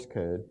edit the source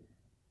code.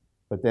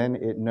 But then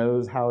it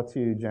knows how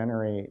to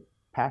generate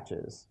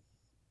patches.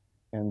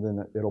 And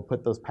then it'll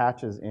put those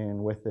patches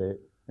in with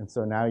it. And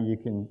so now you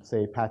can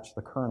say patch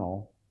the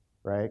kernel,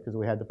 right? Because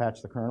we had to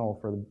patch the kernel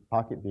for the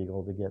Pocket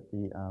Beagle to get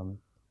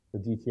the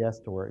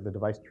DTS to work, the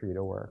device tree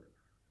to work.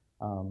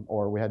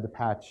 Or we had to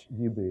patch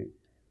U-boot.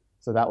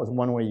 So that was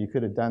one way you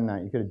could have done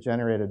that. You could have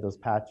generated those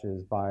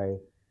patches by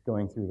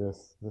going through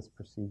this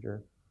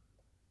procedure.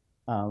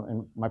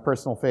 And my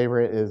personal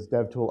favorite is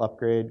DevTool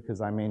upgrade,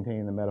 because I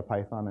maintain the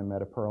MetaPython and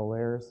MetaPerl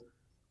layers.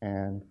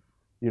 And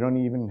you don't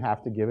even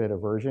have to give it a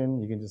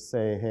version. You can just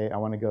say, hey, I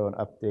want to go and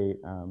update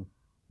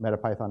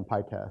MetaPython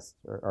PyTest,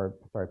 or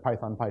sorry,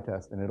 Python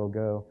PyTest, and it'll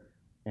go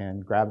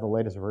and grab the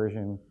latest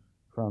version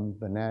from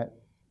the net.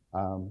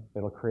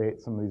 It'll create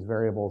some of these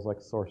variables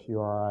like source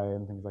URI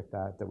and things like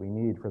that that we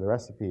need for the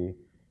recipe,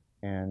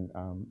 and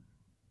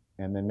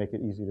then make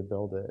it easy to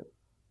build it.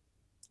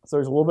 So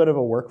there's a little bit of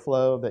a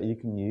workflow that you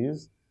can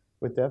use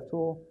with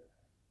DevTool.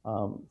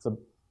 So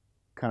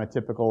kind of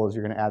typical is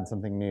you're going to add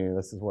something new.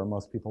 This is where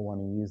most people want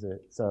to use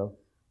it. So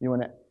you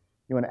want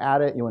to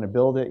add it, you want to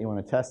build it, you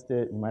want to test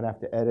it, you might have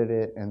to edit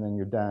it, and then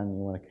you're done.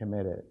 You want to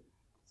commit it.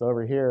 So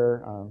over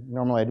here,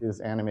 normally I do this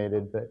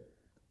animated, but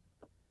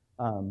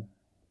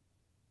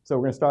so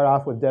we're going to start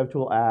off with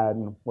DevTool add,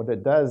 and what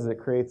it does is it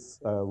creates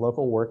a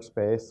local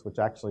workspace, which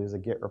actually is a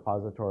Git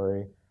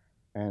repository,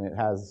 and it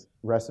has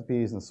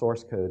recipes and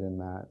source code in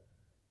that.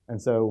 And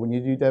so when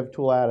you do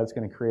DevTool add, it's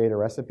going to create a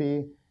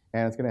recipe,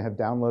 and it's going to have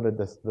downloaded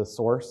the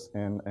source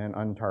and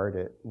untarred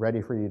it,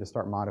 ready for you to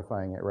start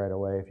modifying it right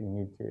away if you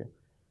need to.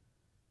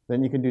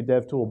 Then you can do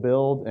DevTool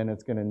build, and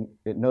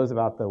it knows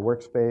about the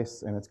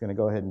workspace, and it's going to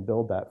go ahead and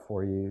build that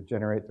for you,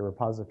 generate the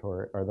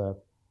repository, or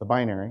the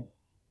binary.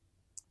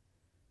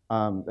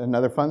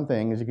 Another fun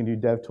thing is you can do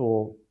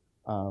DevTool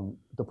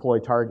deploy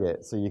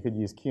target. So you could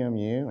use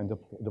QEMU and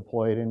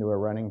deploy it into a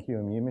running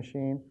QEMU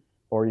machine,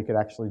 or you could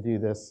actually do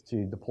this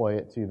to deploy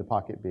it to the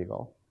Pocket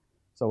Beagle.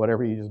 So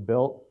whatever you just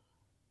built,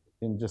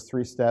 in just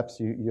 3 steps,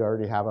 you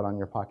already have it on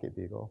your Pocket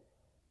Beagle.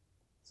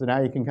 So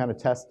now you can kind of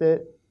test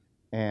it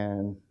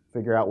and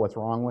figure out what's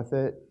wrong with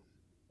it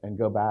and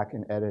go back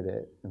and edit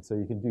it. And so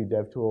you can do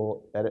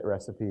DevTool edit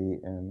recipe,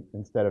 and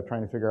instead of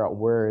trying to figure out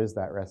where is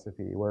that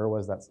recipe, where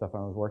was that stuff I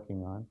was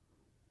working on.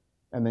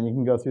 And then you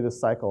can go through this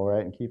cycle,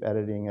 right, and keep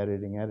editing,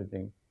 editing,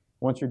 editing.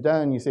 Once you're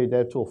done, you say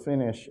DevTool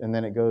finish, and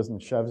then it goes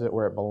and shoves it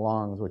where it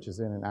belongs, which is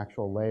in an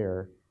actual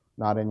layer,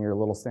 not in your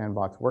little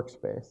sandbox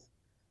workspace.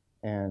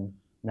 And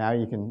now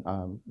you can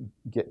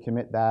git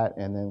commit that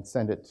and then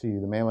send it to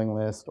the mailing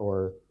list,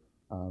 or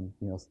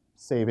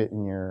save it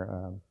in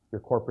your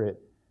corporate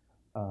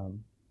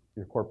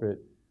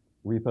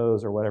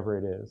repos or whatever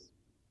it is.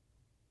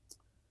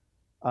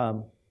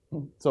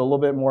 So a little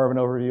bit more of an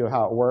overview of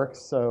how it works.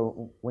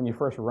 So when you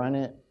first run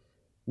it,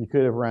 you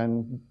could have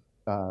run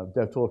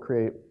DevTool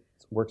create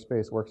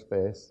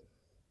workspace,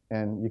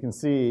 and you can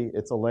see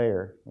it's a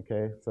layer.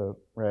 Okay, so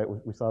right,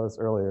 we saw this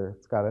earlier.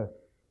 It's got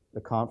the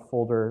conf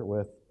folder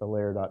with the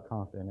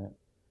layer.conf in it.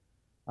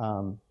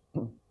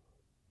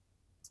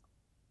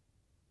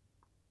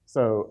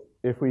 So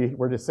if we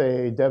were to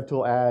say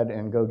DevTool add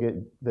and go get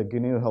the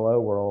GNU Hello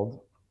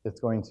World, it's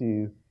going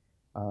to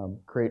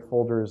create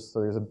folders.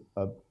 So there's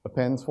a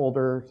appends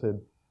folder to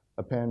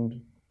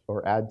append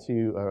or add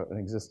to an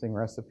existing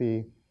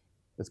recipe.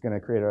 It's going to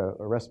create a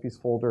recipes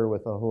folder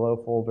with a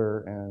hello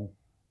folder and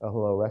a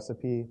hello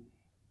recipe.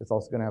 It's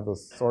also going to have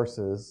those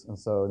sources. And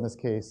so in this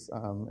case,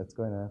 it's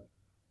going to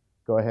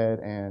go ahead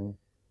and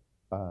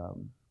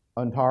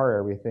untar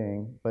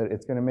everything, but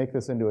it's going to make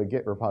this into a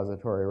Git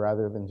repository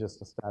rather than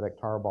just a static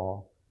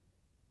tarball.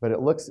 But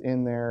it looks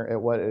in there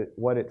at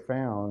what it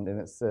found, and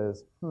it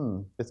says,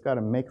 it's got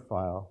a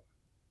makefile,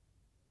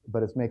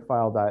 but it's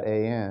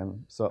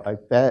makefile.am. So I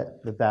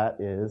bet that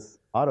is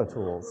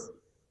AutoTools.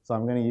 So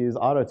I'm going to use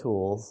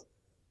AutoTools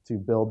to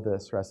build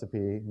this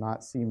recipe,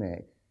 not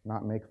CMake,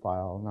 not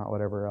makefile, not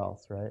whatever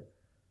else, right?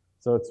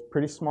 So it's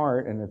pretty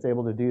smart, and it's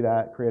able to do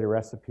that, create a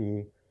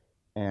recipe,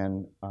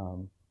 and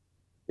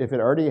if it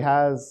already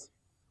has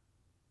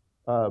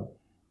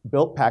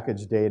built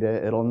package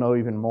data, it'll know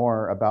even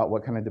more about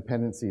what kind of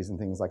dependencies and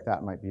things like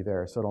that might be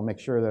there. So it'll make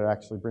sure that it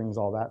actually brings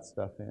all that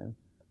stuff in.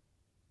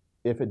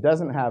 If it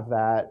doesn't have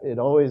that, it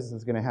always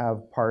is going to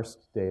have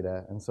parsed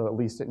data, and so at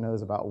least it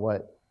knows about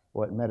what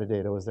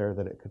metadata was there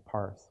that it could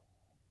parse.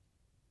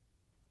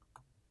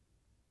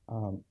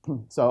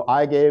 So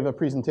I gave a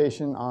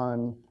presentation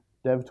on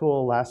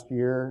DevTool last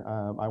year.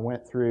 I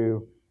went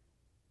through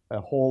a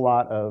whole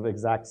lot of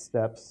exact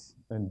steps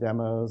and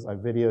demos. I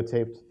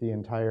videotaped the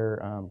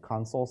entire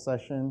console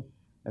session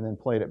and then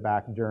played it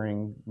back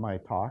during my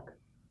talk.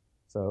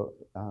 So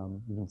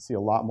you can see a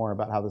lot more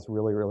about how this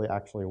really, really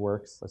actually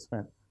works. I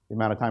spent the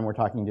amount of time we're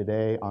talking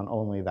today on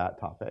only that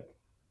topic.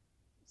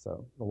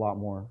 So a lot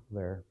more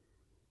there.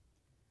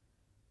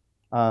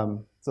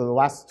 So the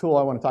last tool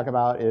I want to talk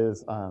about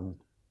is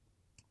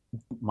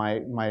my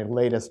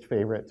latest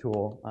favorite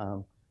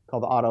tool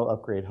called the Auto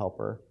Upgrade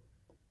Helper.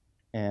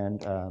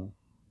 And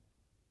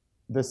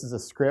this is a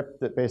script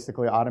that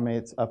basically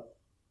automates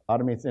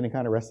any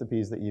kind of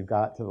recipes that you've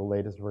got to the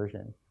latest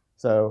version.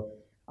 So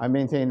I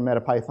maintain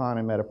MetaPython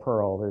and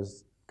MetaPerl.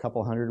 There's a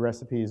couple hundred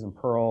recipes in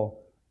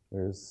Perl.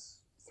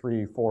 There's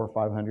 300, 400,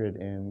 500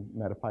 in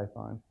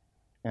MetaPython.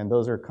 And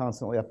those are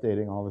constantly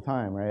updating all the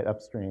time, right,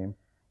 upstream.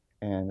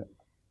 And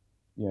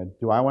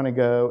do I want to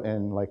go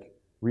and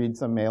read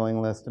some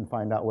mailing list and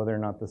find out whether or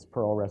not this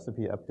Perl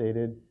recipe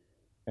updated,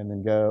 and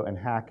then go and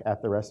hack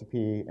at the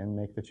recipe and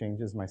make the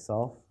changes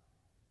myself?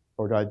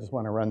 Or do I just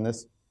want to run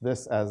this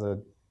as a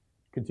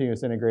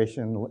continuous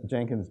integration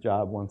Jenkins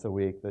job once a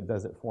week that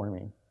does it for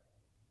me?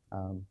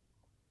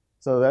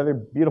 So the other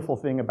beautiful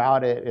thing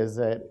about it is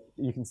that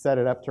you can set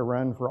it up to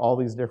run for all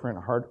these different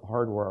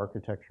hardware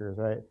architectures,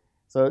 right?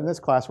 So in this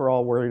class, we're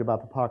all worried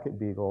about the Pocket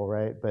Beagle,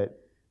 right? But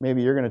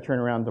maybe you're going to turn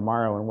around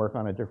tomorrow and work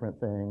on a different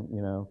thing,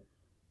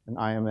 an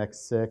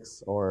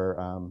IMX6 or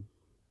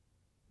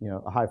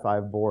a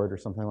Hi5 board or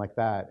something like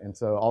that. And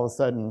so all of a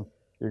sudden,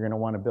 you're going to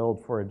want to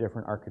build for a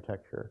different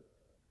architecture.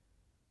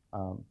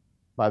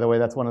 By the way,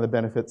 that's one of the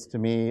benefits to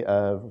me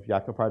of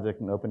Yocto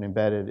Project and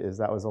OpenEmbedded is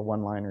that was a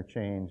one-liner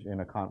change in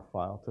a conf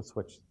file to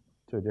switch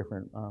to a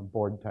different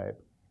board type.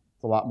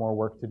 It's a lot more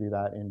work to do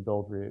that in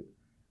build root.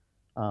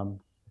 And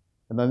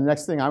then the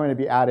next thing I'm going to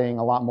be adding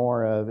a lot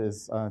more of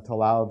is to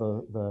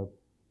allow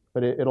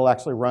but it'll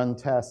actually run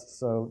tests.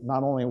 So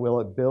not only will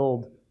it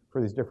build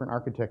for these different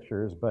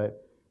architectures,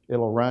 but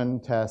it'll run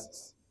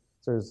tests.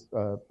 So there's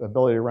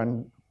ability to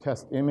run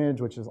test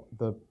image, which is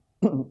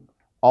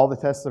all the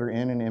tests that are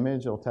in an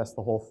image. It'll test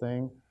the whole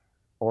thing.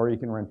 Or you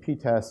can run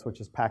p-test,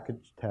 which is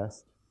package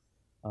test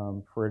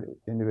for an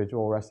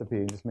individual recipe,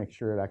 and just make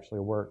sure it actually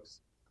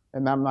works.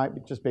 And that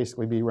might just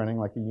basically be running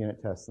like a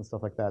unit test and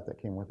stuff like that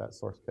came with that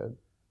source code.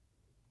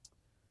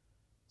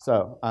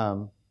 So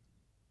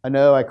I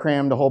know I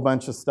crammed a whole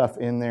bunch of stuff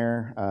in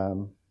there.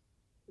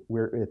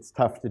 It's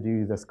tough to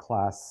do this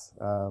class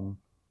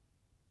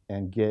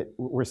and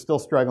we're still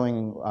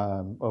struggling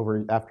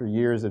after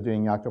years of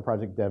doing Yocto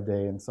Project Dev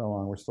Day and so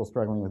on, we're still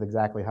struggling with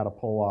exactly how to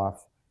pull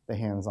off the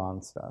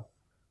hands-on stuff.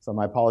 So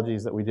my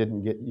apologies that we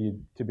didn't get you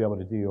to be able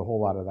to do a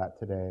whole lot of that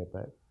today,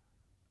 but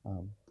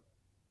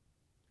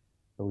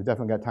we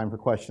definitely got time for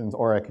questions,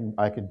 or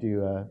I could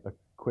do a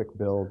quick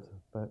build.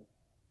 But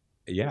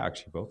yeah,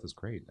 actually both is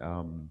great.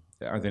 Are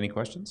there any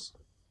questions?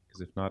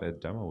 Because if not, a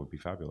demo would be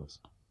fabulous.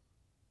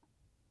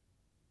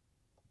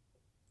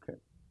 Okay.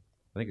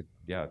 I think,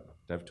 yeah,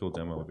 DevTool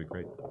demo would be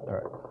great. All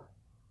right.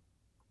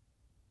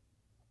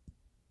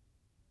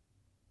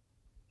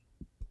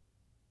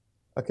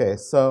 Okay,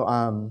 so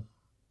I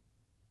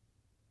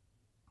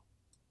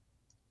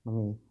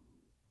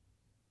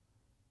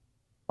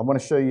want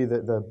to show you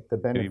the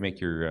benefit. Maybe make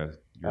your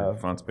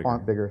fonts bigger.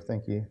 Font bigger,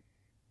 thank you.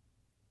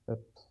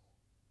 Oops.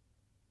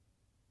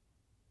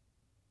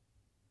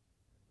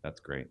 That's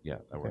great. Yeah,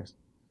 that works.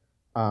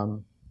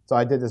 So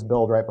I did this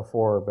build right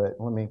before, but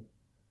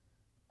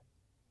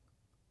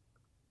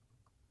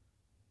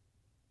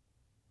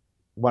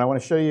what I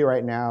want to show you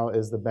right now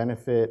is the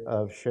benefit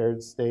of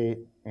shared state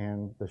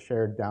and the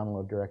shared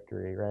download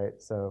directory, right?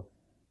 So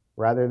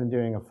rather than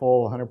doing a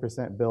full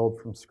 100% build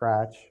from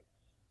scratch,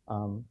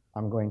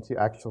 I'm going to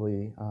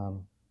actually,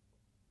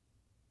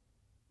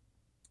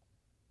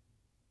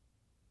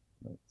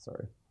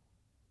 sorry.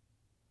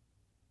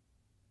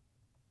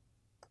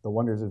 The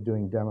wonders of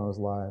doing demos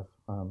live.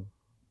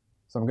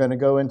 So I'm going to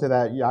go into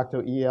that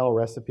Yocto EL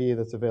recipe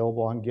that's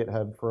available on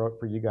GitHub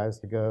for you guys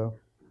to go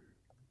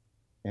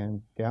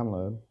and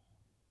download.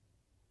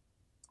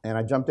 And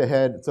I jumped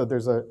ahead. So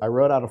I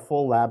wrote out a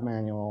full lab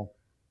manual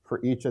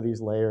for each of these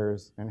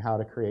layers and how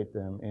to create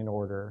them in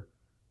order.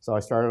 So I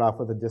started off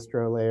with a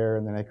distro layer,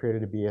 and then I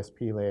created a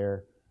BSP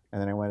layer,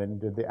 and then I went and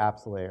did the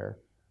apps layer.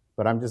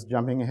 But I'm just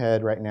jumping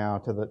ahead right now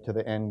to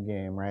the end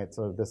game, right?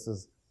 So this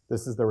is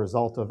the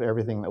result of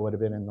everything that would have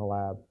been in the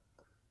lab.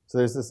 So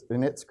there's this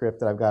init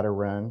script that I've got to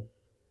run,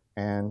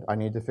 and I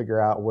need to figure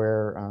out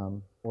where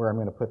I'm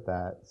going to put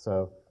that.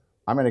 So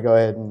I'm going to go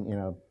ahead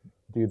and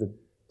do the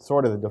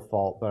sort of the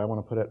default, but I want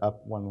to put it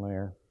up one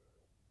layer.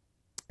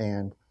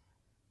 And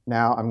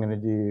now I'm going to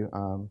do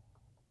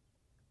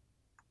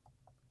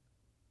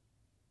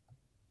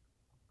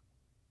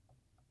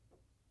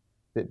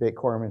bitbake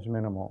core image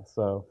minimal.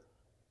 So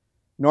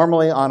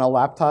normally on a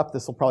laptop,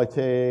 this will probably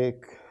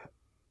take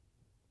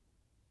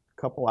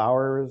a couple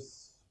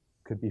hours.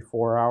 Could be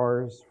 4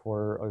 hours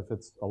if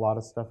it's a lot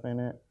of stuff in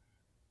it.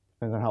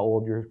 Depends on how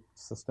old your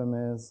system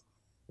is.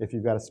 If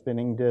you've got a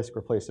spinning disk,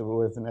 replace it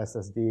with an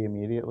SSD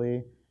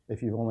immediately.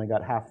 If you've only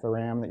got half the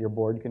RAM that your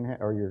board can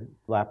or your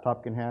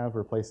laptop can have,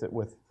 replace it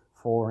with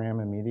full RAM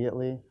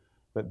immediately.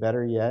 But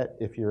better yet,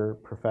 if you're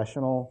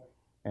professional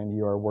and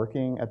you are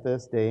working at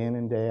this day in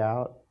and day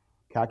out,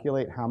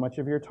 calculate how much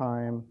of your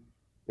time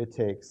it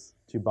takes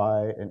to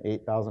buy an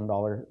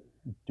 $8,000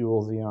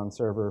 dual Xeon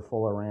server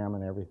full of RAM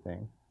and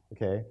everything.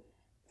 Okay?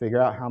 Figure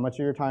out how much of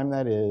your time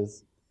that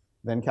is,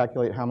 then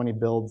calculate how many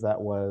builds that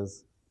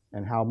was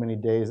and how many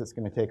days it's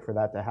going to take for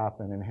that to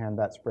happen, and hand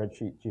that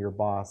spreadsheet to your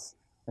boss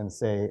and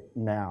say,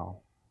 now,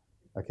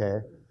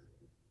 okay?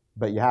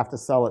 But you have to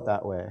sell it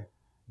that way.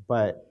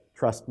 But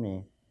trust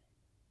me,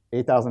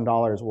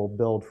 $8,000 will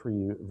build for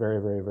you very,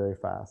 very, very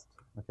fast,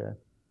 okay?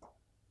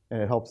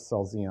 And it helps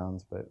sell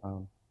Xeons, but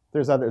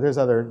there's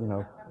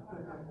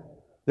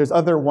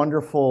other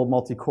wonderful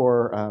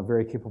multi-core,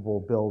 very capable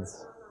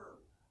builds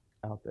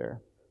out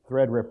there.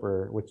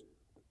 Threadripper, which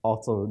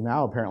also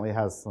now apparently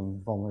has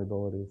some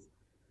vulnerabilities.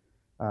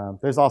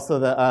 There's also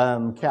the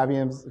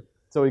Caviums.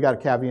 So we got a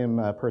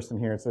Cavium person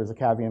here. So there's a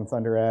Cavium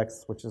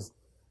ThunderX, which is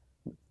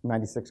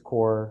 96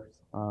 core.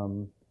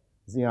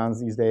 Xeons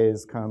these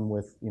days come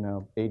with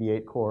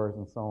 88 cores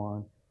and so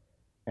on.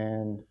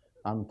 And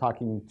I'm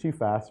talking too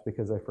fast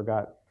because I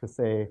forgot to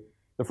say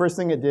the first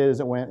thing it did is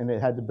it went and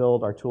it had to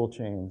build our tool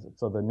chains,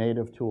 so the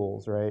native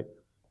tools, right?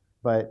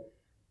 But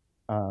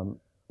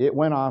it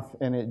went off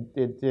and it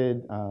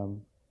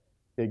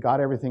got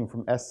everything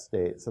from S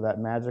state, so that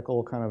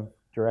magical kind of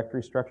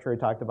directory structure I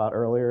talked about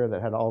earlier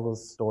that had all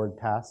those stored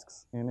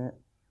tasks in it.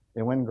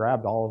 It went and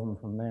grabbed all of them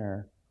from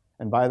there.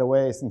 And by the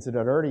way, since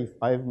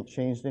I haven't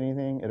changed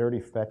anything, it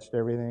already fetched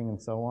everything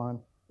and so on.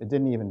 It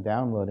didn't even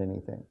download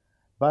anything.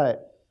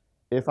 But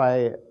if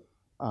I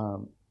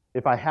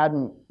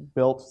hadn't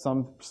built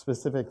some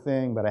specific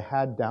thing, but I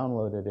had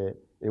downloaded it,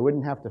 it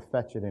wouldn't have to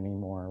fetch it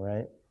anymore,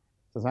 right?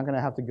 So it's not going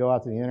to have to go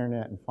out to the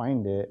internet and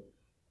find it,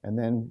 and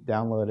then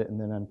download it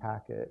and then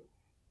unpack it.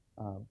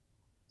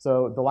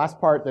 So the last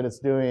part that it's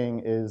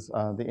doing is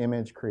the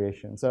image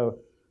creation. So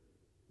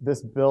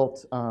this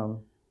built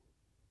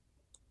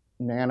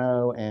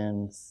Nano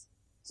and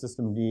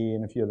System D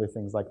and a few other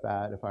things like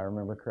that, if I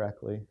remember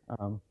correctly.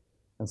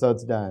 And so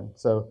it's done.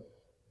 So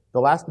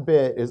the last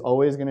bit is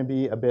always going to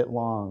be a bit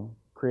long,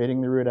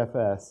 creating the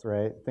rootfs,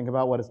 right? Think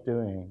about what it's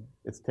doing.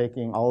 It's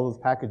taking all those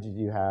packages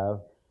you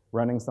have,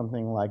 running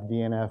something like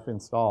dnf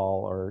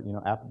install or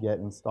apt-get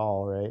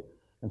install, right?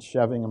 And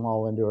shoving them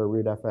all into a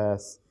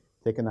rootfs,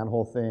 taking that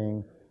whole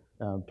thing,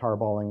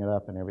 tarballing it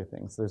up and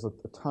everything. So there's a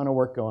ton of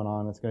work going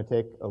on. It's going to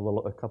take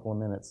a couple of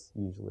minutes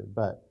usually.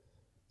 But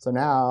so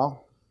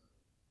now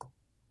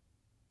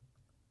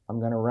I'm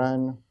going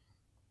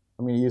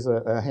to use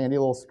a handy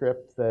little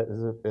script that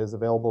is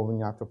available in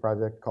the Yocto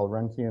project called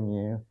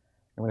runqmu.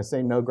 I'm going to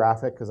say no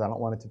graphic because I don't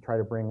want it to try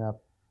to bring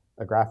up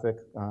a graphic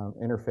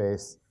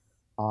interface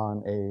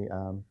on a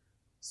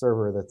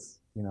server that's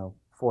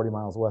 40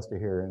 miles west of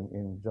here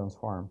in Jones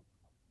Farm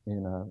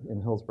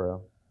in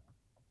Hillsboro.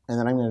 And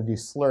then I'm going to do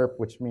slurp,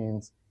 which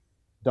means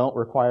don't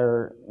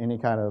require any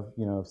kind of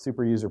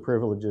super user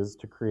privileges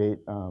to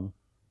create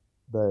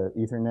the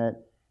Ethernet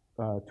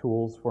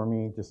tools for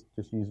me. Just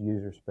use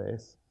user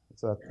space.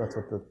 So that's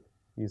what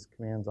these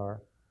commands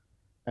are.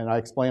 And I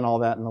explain all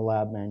that in the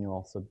lab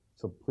manual. So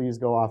please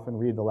go off and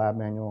read the lab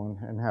manual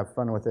and have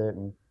fun with it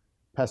and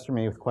pester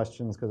me with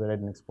questions because I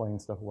didn't explain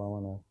stuff well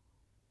enough.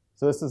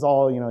 So this is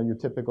all your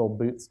typical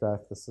boot stuff.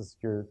 This is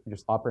your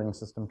operating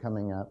system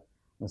coming up.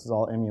 This is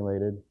all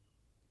emulated.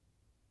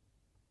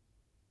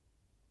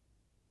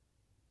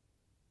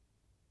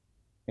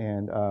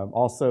 And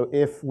also,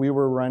 if we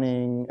were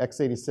running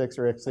x86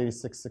 or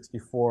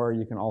x86-64,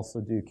 you can also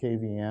do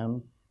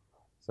KVM.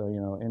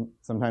 So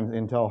sometimes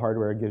Intel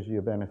hardware gives you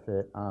a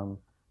benefit.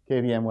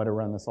 KVM would have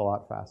run this a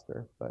lot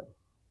faster, but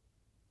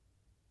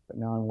But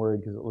now I'm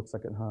worried because it looks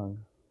like it hung.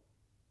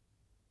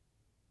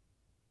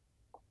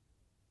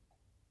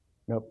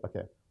 Nope,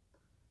 okay.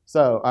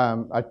 So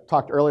I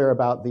talked earlier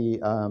about the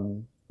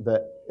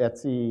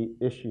Etsy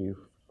issue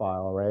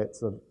file, right?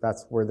 So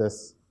that's where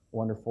this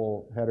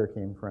wonderful header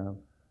came from.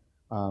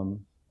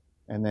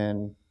 And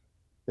then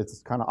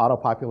it's kind of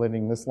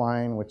auto-populating this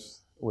line,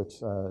 which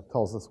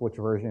tells us which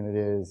version it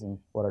is and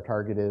what our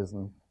target is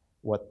and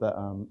what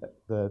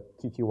the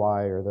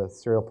TTY or the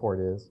serial port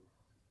is.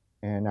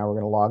 And now we're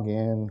going to log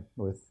in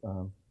with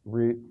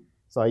root.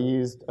 So I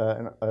used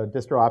a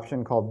distro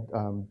option called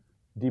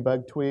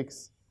debug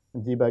tweaks.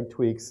 And debug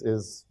tweaks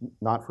is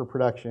not for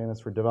production, it's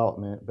for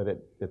development, but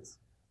it's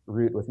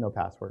root with no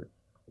password.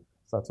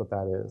 So that's what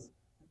that is.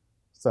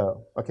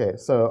 So, okay,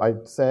 so I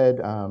said,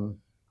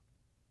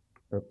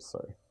 oops,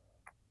 sorry.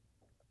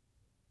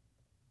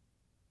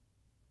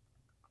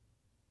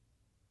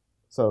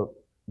 So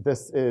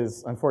this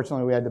is,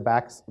 unfortunately, we had to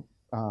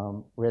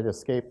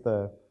escape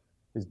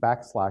these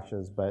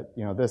backslashes, but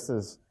this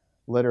is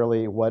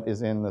literally what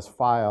is in this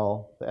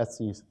file, the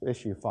Etsy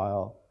issue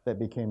file, that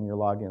became your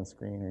login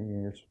screen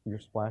or your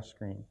splash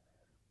screen.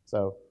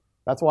 So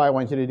that's why I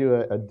want you to do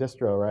a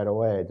distro right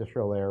away, a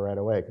distro layer right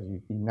away, because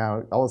you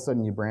now all of a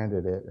sudden you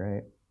branded it,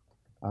 right?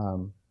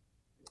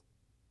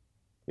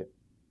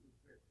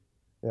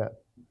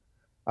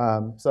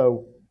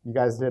 So you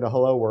guys did a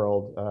hello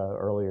world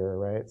earlier,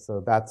 right?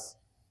 So that's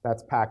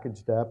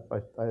packaged up.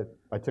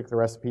 I took the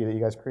recipe that you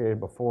guys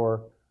created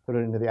before, put it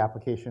into the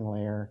application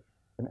layer,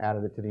 and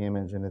added it to the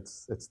image, and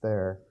it's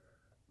there.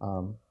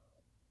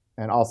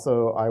 And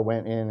also, I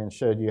went in and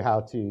showed you how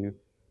to.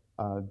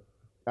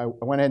 I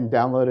went ahead and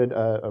downloaded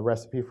a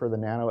recipe for the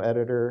nano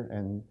editor,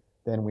 and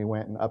then we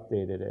went and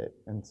updated it.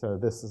 And so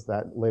this is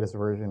that latest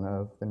version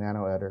of the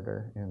nano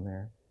editor in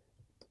there.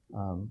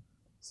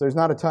 So there's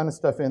not a ton of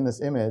stuff in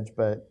this image,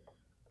 but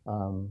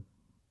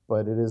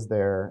it is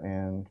there,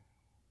 and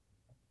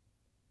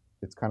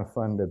it's kind of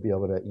fun to be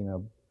able to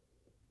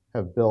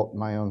have built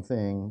my own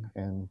thing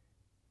and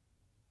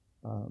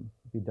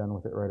be done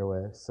with it right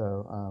away.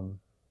 So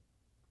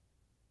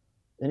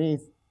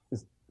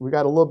we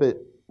got a little bit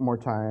more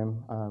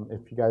time.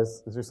 If you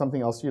guys, is there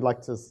something else you'd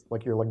like to,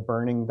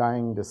 you're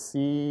dying to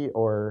see,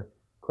 or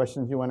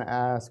questions you want to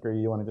ask, or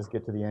you want to just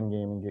get to the end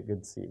game and get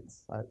good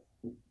seats? I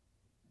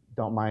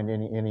don't mind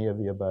any of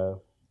the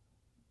above.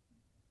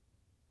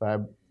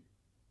 But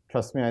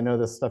trust me, I know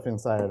this stuff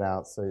inside and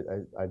out, so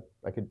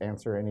I could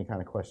answer any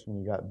kind of question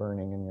you got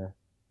burning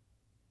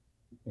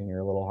in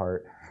your little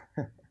heart.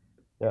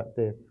 Yeah,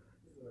 Dave.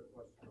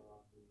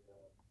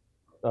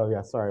 Oh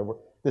yeah, sorry.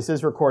 This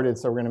is recorded,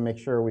 so we're going to make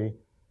sure we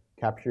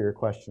capture your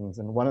questions.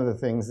 And one of the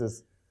things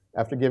is,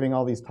 after giving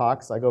all these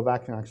talks, I go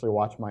back and actually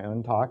watch my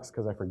own talks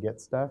because I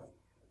forget stuff.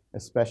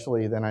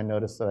 Especially then I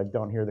notice that I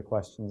don't hear the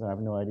questions and I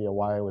have no idea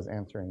why I was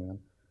answering them.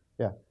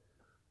 Yeah.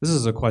 This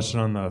is a question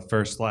on the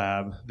first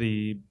lab,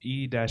 the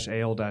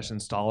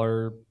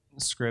E-ALE-installer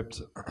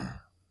script.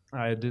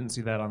 I didn't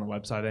see that on the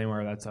website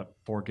anywhere. That's a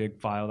 4 gig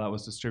file that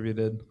was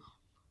distributed.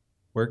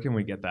 Where can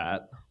we get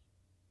that?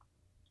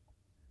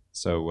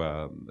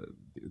 So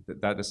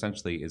that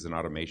essentially is an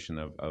automation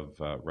of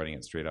running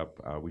it straight up.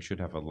 We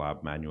should have a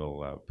lab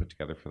manual put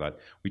together for that.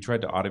 We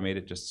tried to automate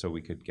it just so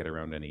we could get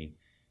around any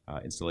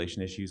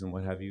installation issues and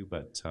what have you,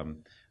 but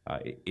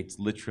it's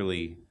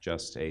literally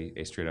just a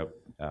straight up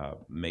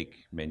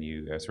make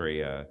menu,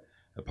 a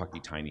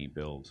Pucky Tiny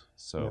build.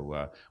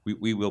 So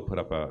we will put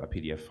up a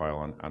PDF file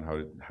on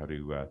how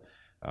to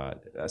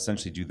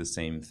essentially do the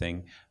same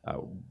thing.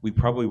 We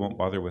probably won't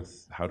bother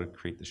with how to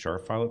create the SHAR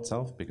file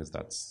itself because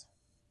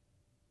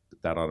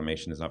that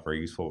automation is not very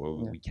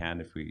useful. We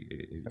can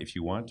if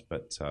you want,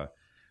 but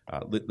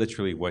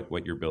literally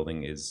what you're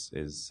building is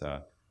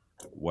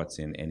what's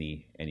in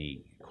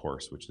any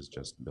course, which is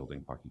just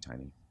building Pucky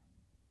Tiny.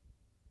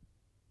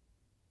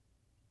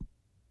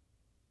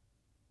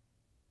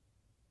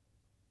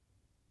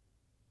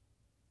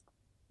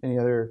 Any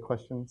other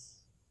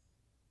questions?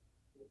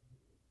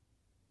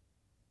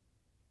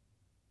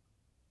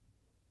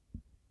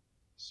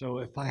 So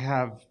if I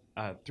have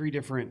 3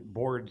 different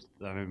boards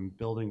that I'm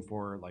building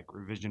for, like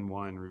revision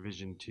 1,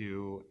 revision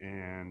 2,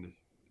 and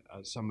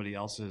somebody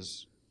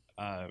else's,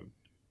 I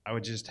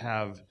would just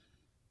have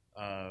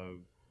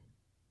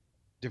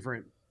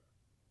different.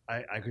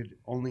 I could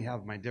only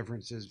have my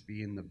differences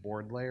be in the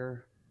board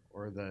layer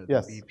or the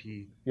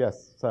BP.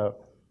 Yes. So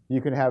you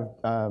can have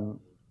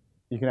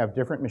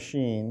different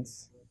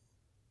machines.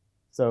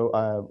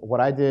 So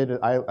what I did,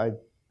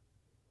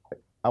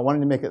 I wanted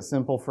to make it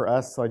simple for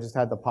us, so I just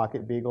had the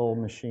Pocket Beagle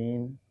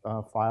machine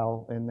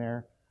file in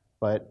there.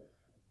 But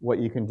what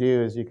you can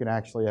do is you can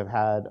actually have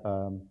had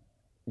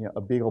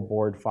a Beagle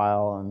board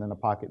file and then a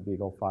Pocket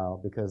Beagle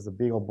file, because the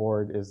Beagle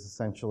board is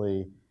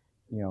essentially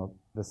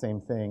the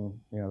same thing.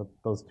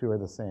 Those two are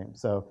the same.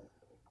 So,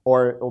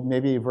 or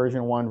maybe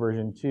version 1,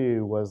 version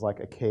 2 was like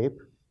a cape.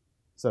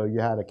 So you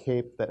had a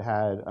cape that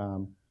had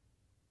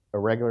a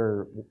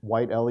regular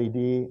white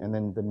LED, and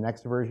then the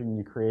next version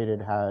you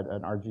created had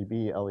an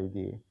RGB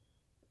LED.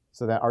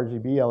 So that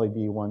RGB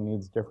LED one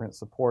needs different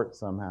support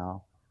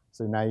somehow.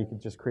 So now you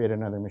could just create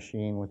another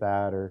machine with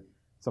that or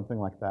something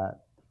like that.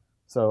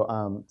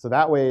 So, so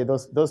that way,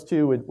 those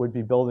two would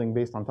be building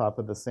based on top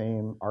of the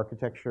same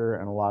architecture,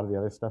 and a lot of the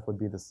other stuff would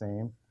be the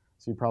same.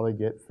 So you probably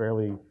get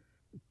fairly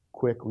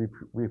quick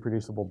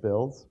reproducible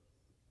builds.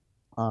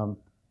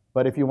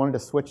 But if you wanted to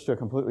switch to a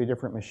completely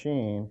different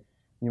machine,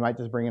 you might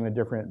just bring in a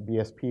different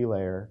BSP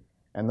layer,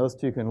 and those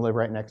two can live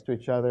right next to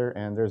each other,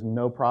 and there's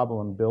no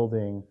problem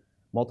building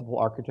multiple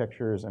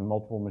architectures and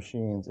multiple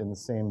machines in the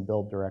same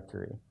build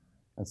directory.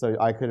 And so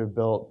I could have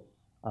built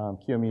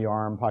QEMU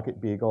ARM,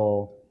 Pocket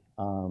Beagle,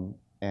 and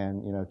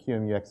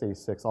QEMU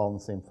x86 all in the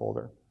same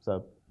folder.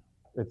 So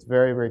it's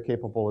very, very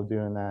capable of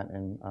doing that,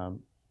 and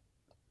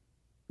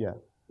yeah,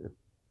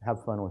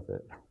 have fun with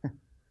it.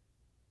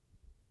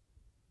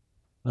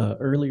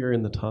 Earlier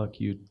in the talk,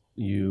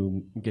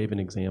 you gave an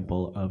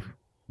example of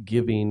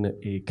giving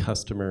a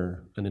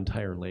customer an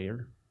entire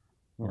layer.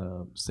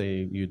 Yeah.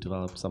 Say you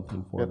develop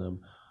something for them.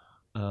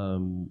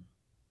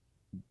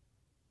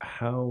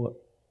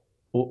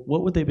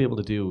 What would they be able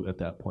to do at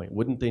that point?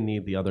 Wouldn't they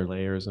need the other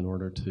layers in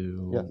order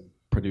to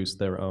produce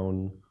their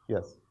own?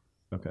 Yes.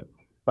 Okay.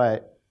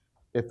 But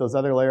if those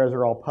other layers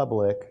are all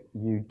public,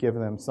 you give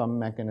them some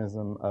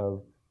mechanism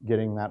of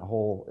getting that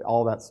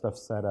all that stuff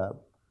set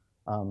up.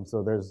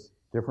 So there's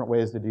different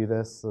ways to do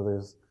this. So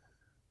there's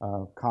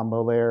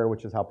combo layer,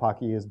 which is how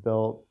Pocky is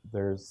built.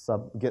 There's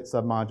Git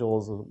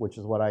submodules, which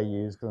is what I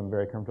use because I'm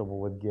very comfortable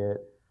with Git.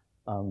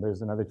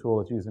 There's another tool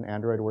that's used in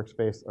Android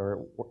workspace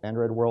or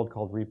Android world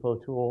called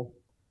Repo Tool.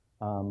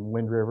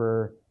 Wind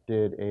River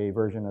did a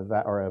version of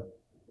that, or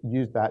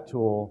used that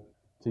tool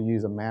to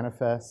use a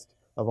manifest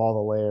of all the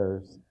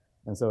layers.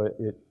 And so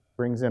it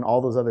brings in all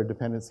those other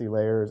dependency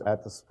layers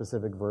at the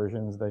specific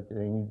versions that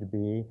they need to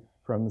be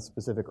from the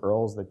specific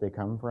URLs that they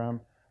come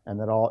from,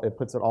 and it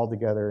puts it all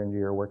together into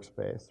your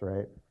workspace,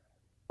 right?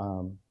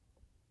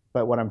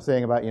 But what I'm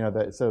saying about,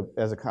 so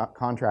as a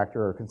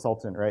contractor or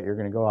consultant, right, you're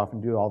going to go off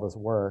and do all this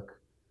work,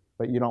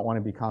 but you don't want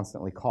to be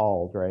constantly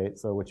called, right?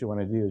 So what you want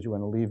to do is you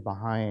want to leave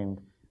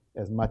behind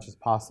as much as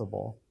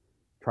possible.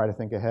 Try to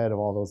think ahead of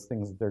all those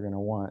things that they're going to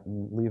want,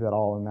 and leave it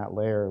all in that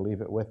layer,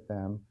 leave it with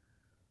them,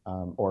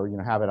 or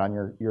have it on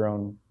your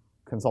own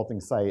consulting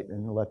site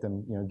and let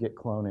them git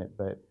clone it.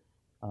 But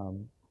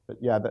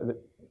yeah, the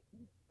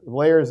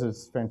layers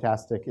is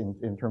fantastic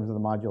in terms of the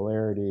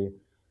modularity,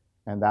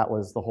 and that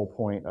was the whole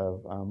point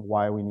of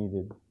why we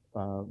needed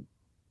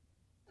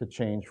to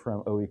change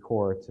from OE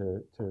core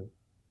to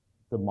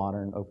the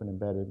modern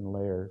OpenEmbedded and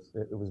layers.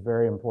 It was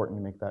very important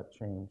to make that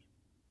change.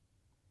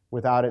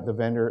 Without it, the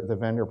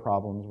vendor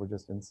problems were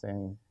just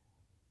insane.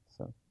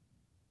 So,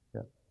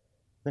 yeah,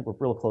 I think we're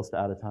real close to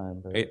out of time.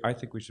 But I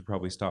think we should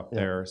probably stop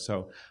there.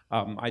 So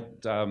I'd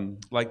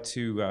like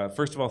to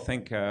first of all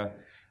thank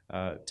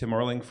Tim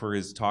Orling for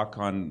his talk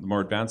on the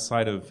more advanced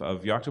side of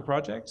Yocto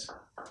Project.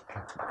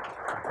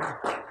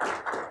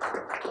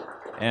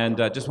 And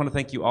just want to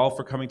thank you all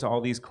for coming to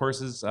all these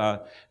courses.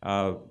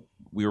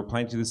 We were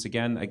planning to do this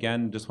again.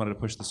 Again, just wanted to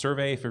push the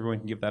survey. If everyone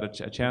can give that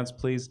a chance,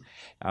 please.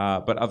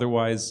 But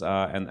otherwise,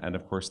 and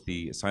of course,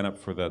 the sign up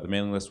for the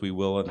mailing list, we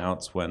will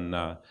announce when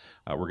we're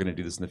going to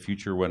do this in the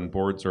future, when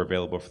boards are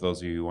available for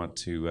those of you who want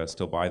to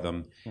still buy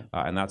them,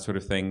 and that sort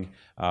of thing.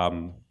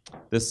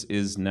 This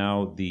is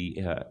now the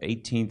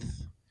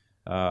 18th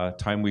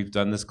time we've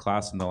done this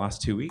class in the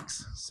last 2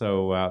 weeks.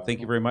 So thank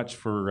you very much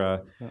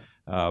for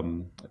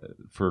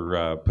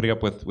putting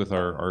up with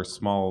our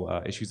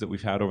small issues that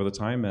we've had over the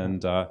time,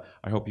 and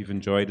I hope you've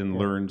enjoyed and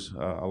learned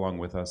along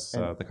with us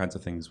the kinds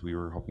of things we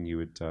were hoping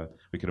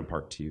we could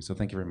impart to you. So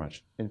thank you very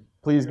much. And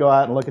please go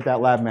out and look at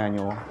that lab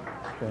manual.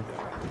 Okay.